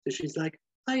charisma. So she's like,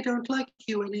 "I don't like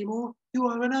you anymore. You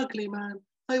are an ugly man.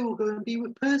 I will go and be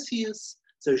with Perseus."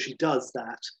 So she does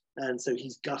that, and so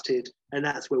he's gutted, and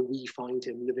that's where we find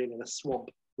him living in a swamp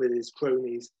with his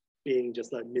cronies, being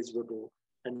just like miserable.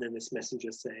 And then this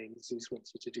messenger saying, "Zeus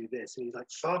wants you to do this." And he's like,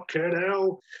 "Fuck it,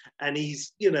 hell." And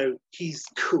he's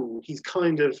cool. He's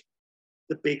kind of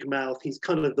the big mouth. He's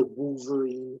kind of the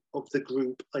Wolverine of the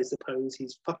group, I suppose.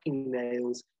 He's fucking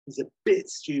nails. He's a bit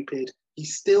stupid.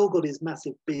 He's still got his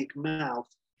massive big mouth.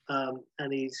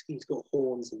 And he's got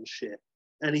horns and shit.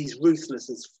 And he's ruthless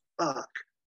as fuck.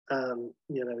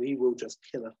 He will just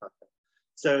kill a fucker.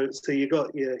 So you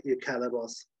got your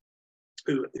Calibos,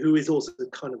 who is also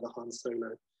kind of a Han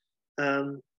Solo.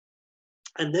 And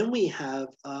then we have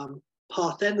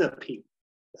Parthenope.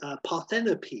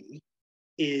 Parthenope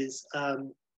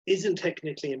isn't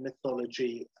technically in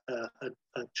mythology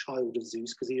a child of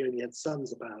Zeus, because he only had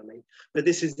sons apparently. But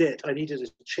this is it. I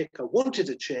wanted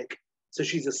a chick. So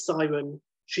she's a siren.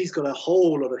 She's got a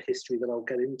whole lot of history that I'll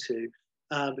get into.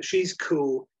 But she's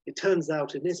cool. It turns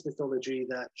out in this mythology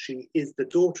that she is the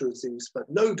daughter of Zeus, but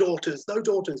no daughters.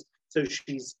 So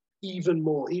she's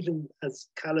even as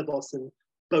Calibos and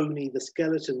Boney, the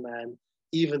skeleton man,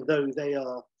 even though they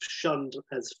are shunned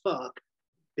as fuck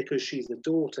because she's a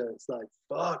daughter, it's like,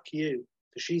 fuck you,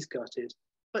 because she's gutted,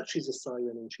 but she's a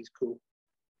siren and she's cool.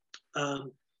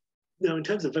 Now, in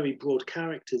terms of very broad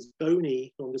characters,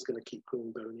 Boney, I'm just going to keep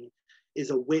calling Boney, is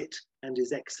a wit and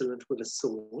is excellent with a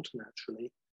sword,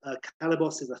 naturally.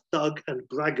 Calibos is a thug and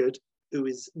braggart who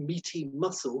is meaty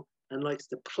muscle and likes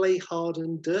to play hard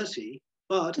and dirty,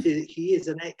 but he is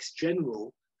an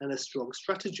ex-general and a strong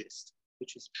strategist,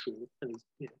 which is true.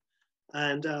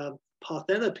 And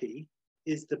Parthenope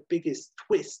is the biggest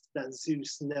twist that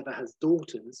Zeus never has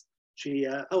daughters.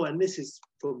 And this is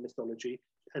from mythology,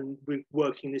 and we're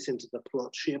working this into the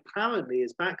plot. She apparently,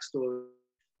 as backstory,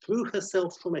 threw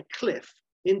herself from a cliff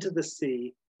into the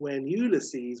sea when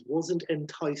Ulysses wasn't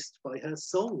enticed by her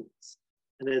songs.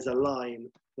 And there's a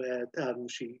line where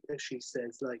she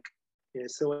says, like,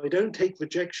 "So I don't take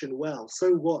rejection well.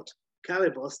 So what?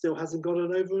 Calibos still hasn't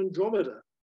gotten over Andromeda."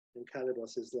 And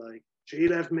Calibos is like, "She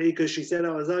left me because she said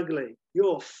I was ugly.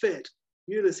 You're fit.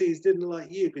 Ulysses didn't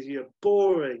like you because you're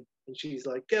boring." And she's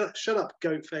like, "Shut up,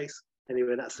 goat face."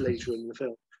 Anyway, that's later in the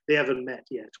film. They haven't met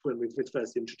yet when we're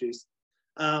first introduced.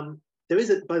 There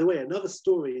is, by the way, another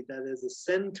story that there's a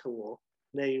centaur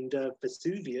named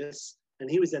Vesuvius, and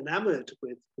he was enamored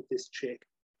with this chick.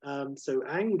 So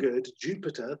angered,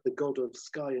 Jupiter, the god of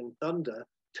sky and thunder,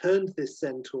 turned this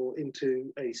centaur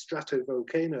into a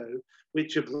stratovolcano,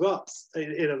 which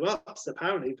erupts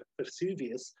apparently,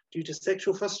 Vesuvius, due to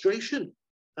sexual frustration.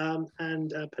 And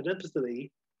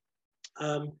Penelope,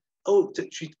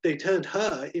 they turned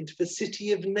her into the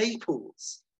city of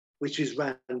Naples, which is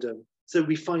random. So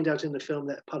we find out in the film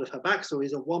that part of her backstory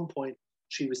is at one point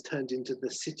she was turned into the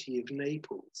city of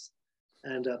Naples,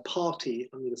 and a party,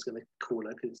 I'm just going to call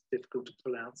her because it's difficult to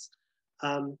pronounce.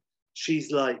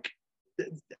 She's like,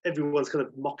 everyone's kind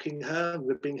of mocking her,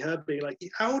 ribbing her, being like,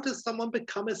 how does someone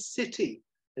become a city?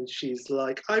 And she's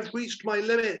like, I've reached my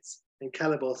limits. And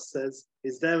Calibos says,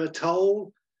 is there a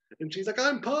toll? And she's like,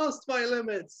 I'm past my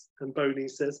limits. And Boney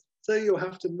says, so you'll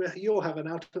have an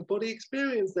out-of-body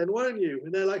experience then, won't you?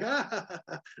 And they're like, ah.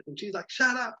 And she's like,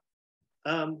 shut up.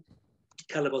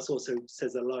 Calibos also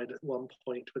says a line at one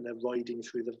point when they're riding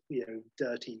through the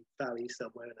dirty valley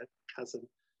somewhere in a chasm,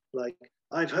 like,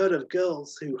 I've heard of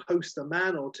girls who host a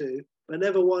man or two, but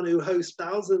never one who hosts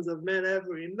thousands of men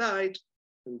every night.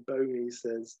 And Boney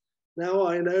says, now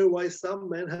I know why some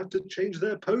men have to change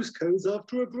their postcodes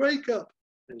after a breakup.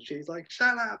 And she's like,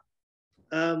 shut up.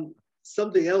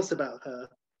 Something else about her,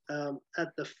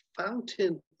 at the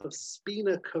fountain of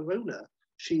Spina Corona,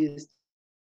 she is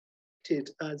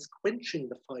as quenching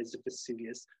the fires of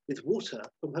Vesuvius with water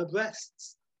from her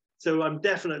breasts. So I'm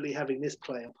definitely having this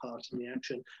play a part in the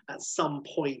action. At some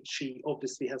point, she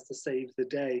obviously has to save the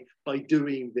day by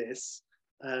doing this.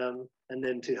 And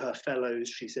then to her fellows,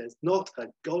 she says, not a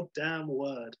goddamn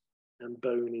word. And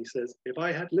Boney says, if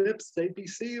I had lips, they'd be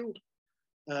sealed.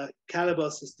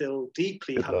 Calibos is still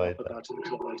deeply hung up about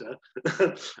Andromeda,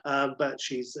 but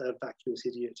she's a vacuous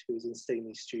idiot who is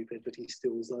insanely stupid, but he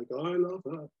still is like, I love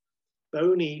her.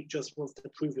 Boney just wants to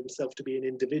prove himself to be an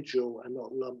individual and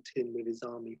not lumped in with his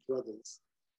army brothers.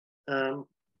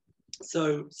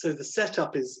 So the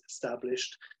setup is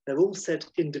established. They're all set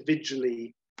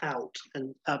individually out,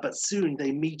 and but soon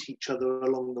they meet each other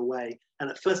along the way. And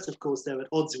at first, of course, they're at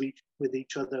odds with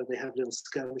each other. They have little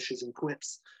skirmishes and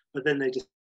quips, but then they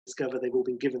discover they've all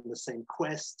been given the same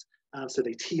quest. So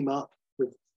they team up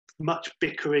with much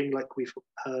bickering, like we've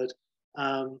heard.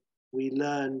 We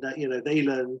learn that, they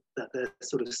learn that they're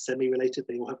sort of semi-related.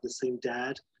 They all have the same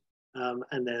dad.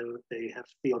 And they have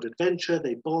the odd adventure.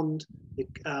 They bond.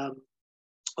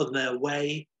 On their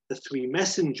way, the three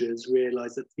messengers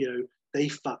realize that, they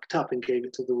fucked up and gave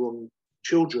it to the wrong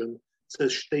children. So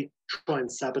they try and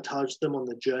sabotage them on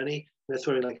the journey. They're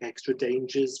throwing like extra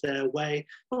dangers their way.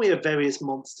 And we have various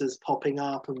monsters popping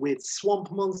up, and weird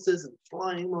swamp monsters and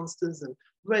flying monsters and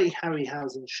Ray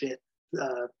Harryhausen shit.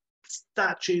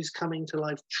 Statues coming to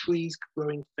life, trees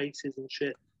growing faces and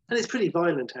shit. And it's pretty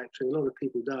violent, actually. A lot of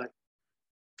people die.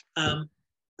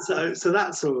 So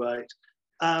that's all right.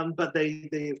 But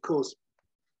they of course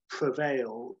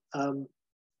prevail.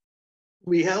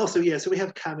 We also, so we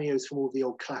have cameos from all the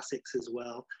old classics as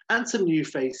well, and some new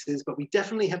faces, but we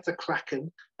definitely have the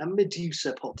Kraken, and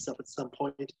Medusa pops up at some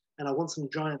point, and I want some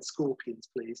giant scorpions,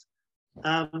 please.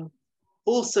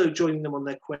 Also joining them on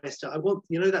their quest, I want,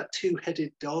 that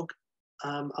two-headed dog,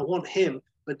 I want him,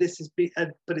 but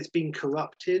it's been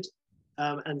corrupted.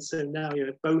 And so now,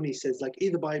 Boney says, like,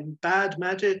 either by bad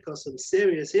magic or some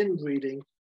serious inbreeding,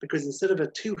 because instead of a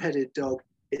two-headed dog,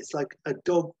 it's like a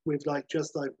dog with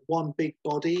just one big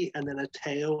body and then a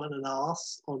tail and an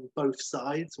arse on both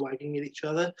sides, wagging at each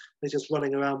other. They're just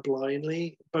running around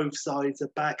blindly. Both sides are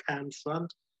back and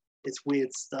front. It's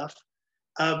weird stuff.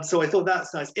 So I thought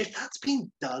that's nice. If that's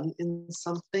been done in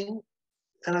something,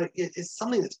 and it's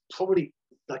something that's probably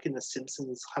like in the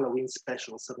Simpsons Halloween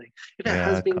special or something. If it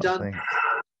has been done,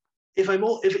 if I'm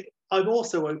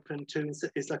also open to,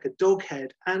 it's like a dog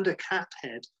head and a cat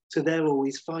head, so they're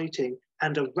always fighting,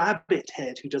 and a rabbit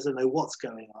head who doesn't know what's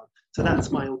going on. So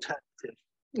that's my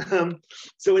alternative.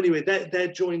 So anyway,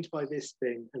 they're joined by this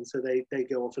thing, and so they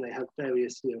go off and they have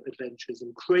various adventures,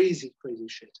 and crazy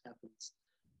shit happens.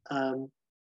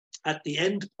 At the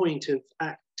end point of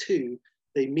Act 2,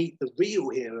 they meet the real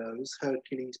heroes,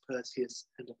 Hercules, Perseus,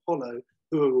 and Apollo,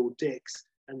 who are all dicks,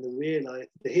 and the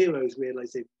heroes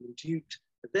realize they've been duped,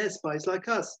 but they're spies like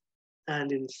us.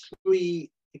 And in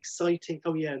three exciting,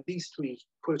 these three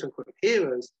quote-unquote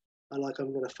heroes are like,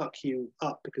 I'm going to fuck you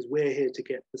up because we're here to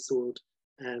get the sword,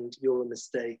 and you're a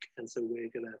mistake, and so we're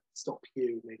going to stop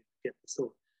you and get the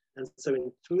sword. And so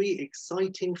in three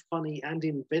exciting, funny, and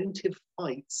inventive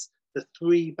fights, the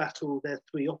three battle their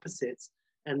three opposites,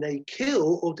 and they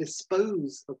kill or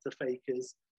dispose of the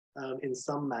fakers in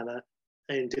some manner,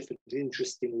 in different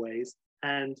interesting ways.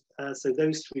 And so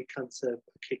those three cunts are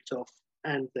kicked off,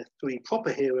 and the three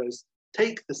proper heroes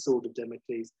take the sword of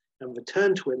Damocles and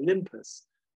return to Olympus.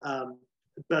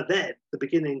 But then, the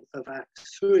beginning of Act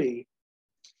 3,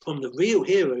 from the real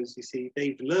heroes, you see,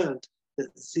 they've learned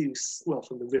that Zeus,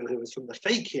 from the real heroes, from the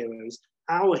fake heroes,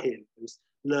 our heroes,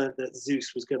 learned that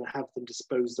Zeus was going to have them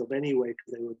disposed of anyway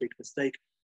because they were a big mistake.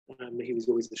 He was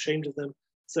always ashamed of them.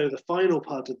 So the final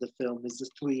part of the film is the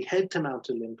three head to Mount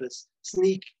Olympus,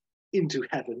 sneak into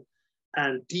heaven,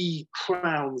 and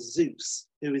decrown Zeus,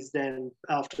 who is then,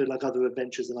 after like other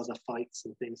adventures and other fights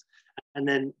and things, and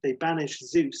then they banish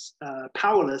Zeus,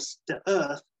 powerless, to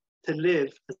Earth to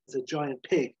live as a giant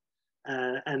pig,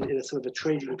 and in a sort of a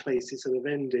trading place, he's sort of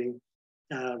ending.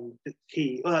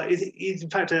 He's in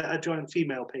fact a giant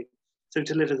female pig, so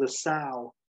to live as a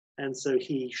sow, and so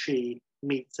she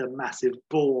meets a massive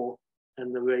boar,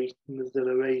 and the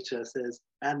narrator says,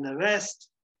 and the rest,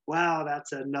 well,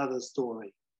 that's another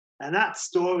story. And that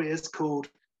story is called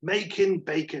Making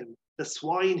Bacon, the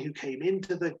swine who came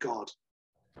into the god.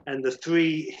 And the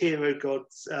three hero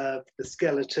gods, the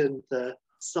skeleton, the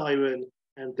siren,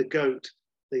 and the goat,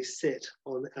 they sit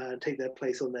on, take their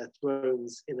place on their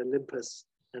thrones in Olympus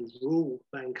and rule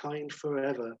mankind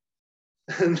forever.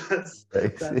 And that's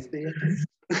the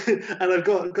end. And I've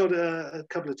got a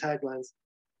couple of taglines.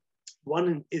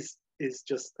 One is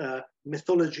just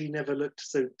mythology never looked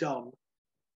so dumb.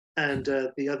 And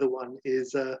the other one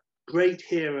is great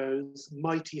heroes,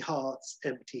 mighty hearts,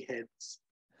 empty heads.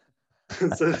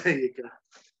 So there you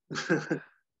go.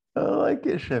 I like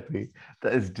it, Sheppy.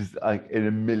 That is just like in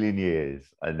a million years,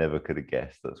 I never could have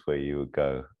guessed that's where you would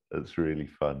go. That's really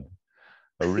fun.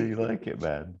 I really like it,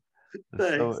 man.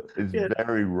 It's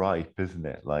very ripe, isn't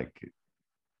it? Like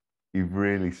you've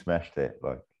really smashed it.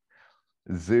 Like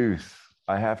Zeus,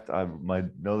 my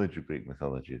knowledge of Greek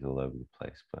mythology is all over the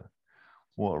place, but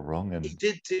what a wrong and he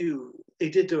did do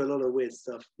a lot of weird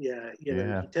stuff. Yeah, he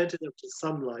turned it up to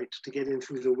sunlight to get in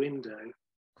through the window,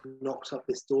 knocked up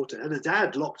his daughter, and the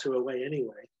dad locked her away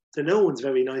anyway. So no one's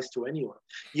very nice to anyone.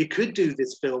 You could do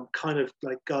this film kind of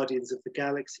like Guardians of the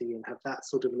Galaxy and have that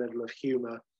sort of level of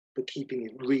humor, but keeping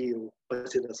it real,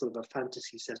 but in a sort of a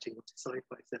fantasy setting or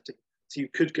sci-fi setting. So you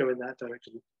could go in that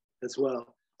direction as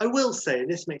well. I will say, and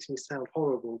this makes me sound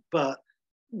horrible, but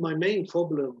my main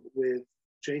problem with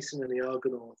Jason and the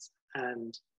Argonauts,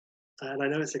 and I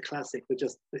know it's a classic, but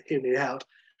just hear me out,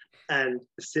 and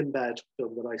the Sinbad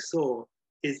film that I saw,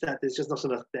 is that there's just not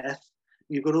enough death.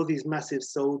 You've got all these massive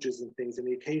soldiers and things, and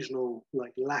the occasional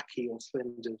like lackey or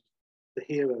friend of the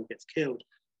hero gets killed.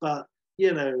 But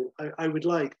you know, I would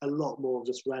like a lot more of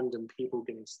just random people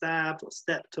getting stabbed or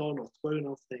stepped on or thrown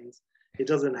off things. It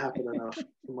doesn't happen enough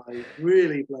for my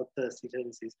really bloodthirsty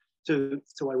tendencies.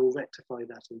 So I will rectify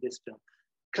that in this film.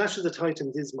 Clash of the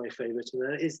Titans is my favorite, and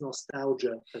there is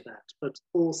nostalgia for that, but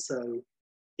also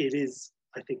it is,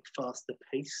 I think, faster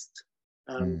paced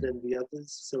than the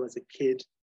others. So as a kid,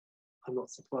 I'm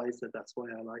not surprised that that's why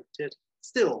I liked it.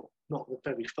 Still not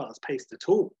very fast paced at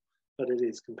all, but it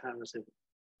is comparative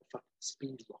fucking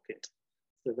speed rocket.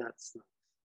 So that's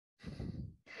nice.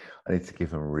 I need to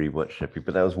give him a rewatch, Sheppy,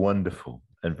 but that was wonderful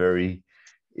and very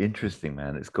interesting,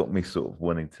 man. It's got me sort of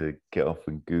wanting to get off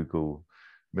and Google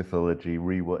mythology,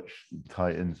 rewatch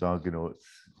Titans, Argonauts.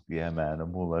 Yeah, man,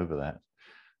 I'm all over that.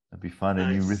 That'd be fun. Nice.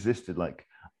 And you resisted, like,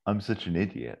 I'm such an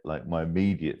idiot. Like, my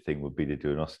immediate thing would be to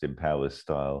do an Austin Powers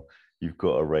style. You've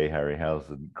got a Ray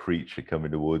Harryhausen creature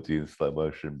coming towards you in slow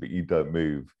motion, but you don't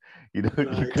move. You know,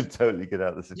 right. You could totally get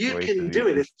out of the situation. You can do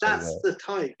it if that's the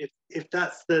type, if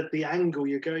that's the angle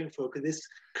you're going for, because this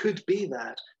could be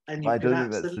that. And I don't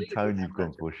think that's the tone you've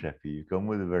gone for, Sheppy. You've gone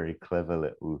with a very clever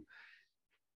little.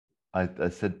 I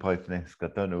said Pythonesque. I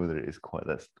don't know whether it is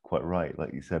that's quite right,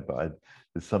 like you said, but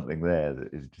there's something there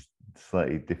that is just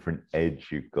slightly different edge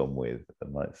you've gone with,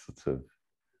 and like sort of,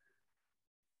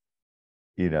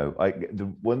 you know,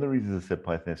 one of the reasons I said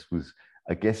Pythonesque was,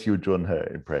 I guess your John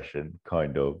Hurt impression,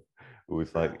 kind of, it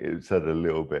was like it sounded a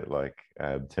little bit like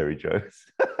Terry Jones.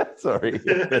 Sorry,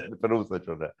 but also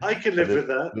John Hurt. I can live with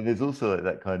that. But there's also like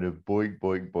that kind of boink,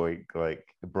 boink, boink, like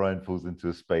Brian falls into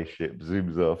a spaceship,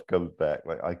 zooms off, comes back.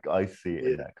 Like I see it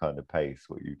in that kind of pace,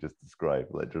 what you just described.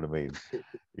 Like, do you know what I mean?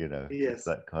 You know, yes.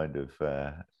 That kind of,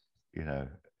 you know,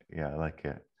 I like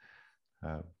it.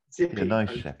 Zippy, nice,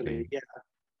 Sheppy. Yeah,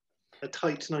 a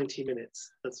tight 90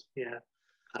 minutes. That's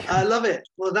I love it.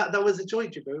 Well, that was a joy,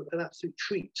 Jibbo, an absolute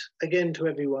treat. Again, to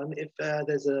everyone, if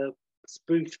there's a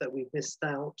spoof that we've missed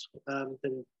out,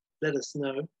 then let us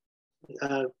know.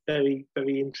 Very,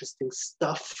 very interesting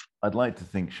stuff. I'd like to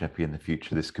think, Sheppy, in the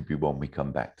future, this could be one we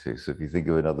come back to. So if you think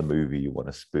of another movie you want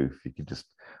to spoof, you can just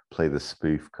play the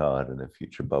spoof card in a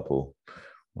future bubble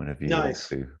whenever you want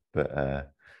to.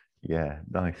 But yeah,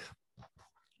 nice.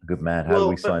 Good man. How do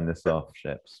we sign this off,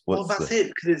 Sheps? Well, that's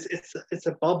it, because it's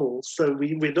a bubble, so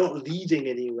we're not leading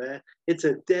anywhere. It's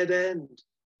a dead end.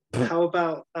 How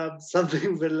about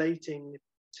something relating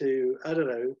to, I don't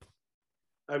know,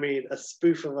 I mean, a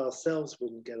spoof of ourselves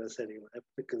wouldn't get us anywhere,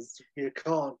 because you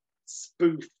can't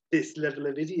spoof this level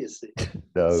of idiocy.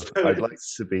 No, So I'd like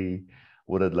it's- to be.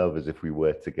 What I'd love is if we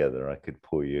were together, I could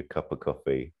pour you a cup of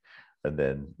coffee, and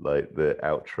then like the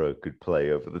outro could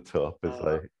play over the top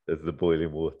as the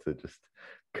boiling water just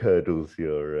curdles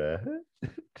your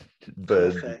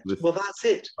Perfect. Well, that's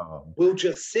it. arm. We'll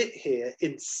just sit here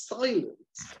in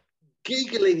silence,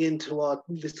 giggling into our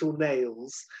little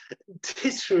nails,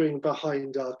 tittering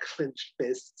behind our clenched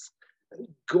fists,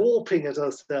 gawping at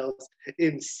ourselves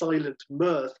in silent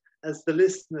mirth as the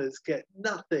listeners get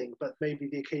nothing but maybe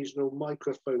the occasional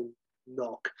microphone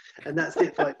knock. And that's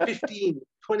it for like 15,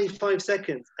 25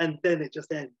 seconds. And then it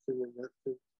just ends. And then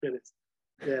the minutes.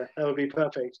 Yeah, that would be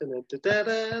perfect. And then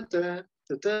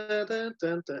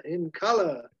in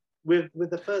colour with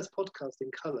the first podcast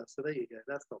in colour. So there you go.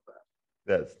 That's not bad.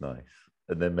 That's nice.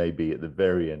 And then maybe at the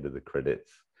very end of the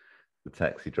credits, the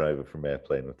taxi driver from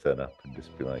Airplane will turn up and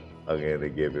just be like, I'm going to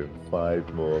give him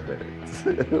 5 more minutes,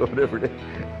 or whatever it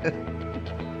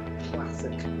is.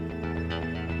 Classic.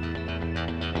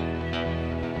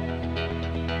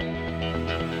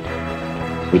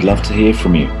 We'd love to hear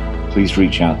from you. Please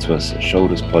reach out to us at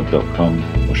shoulderspod.com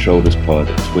or shoulderspod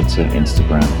at Twitter,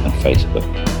 Instagram, and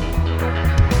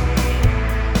Facebook.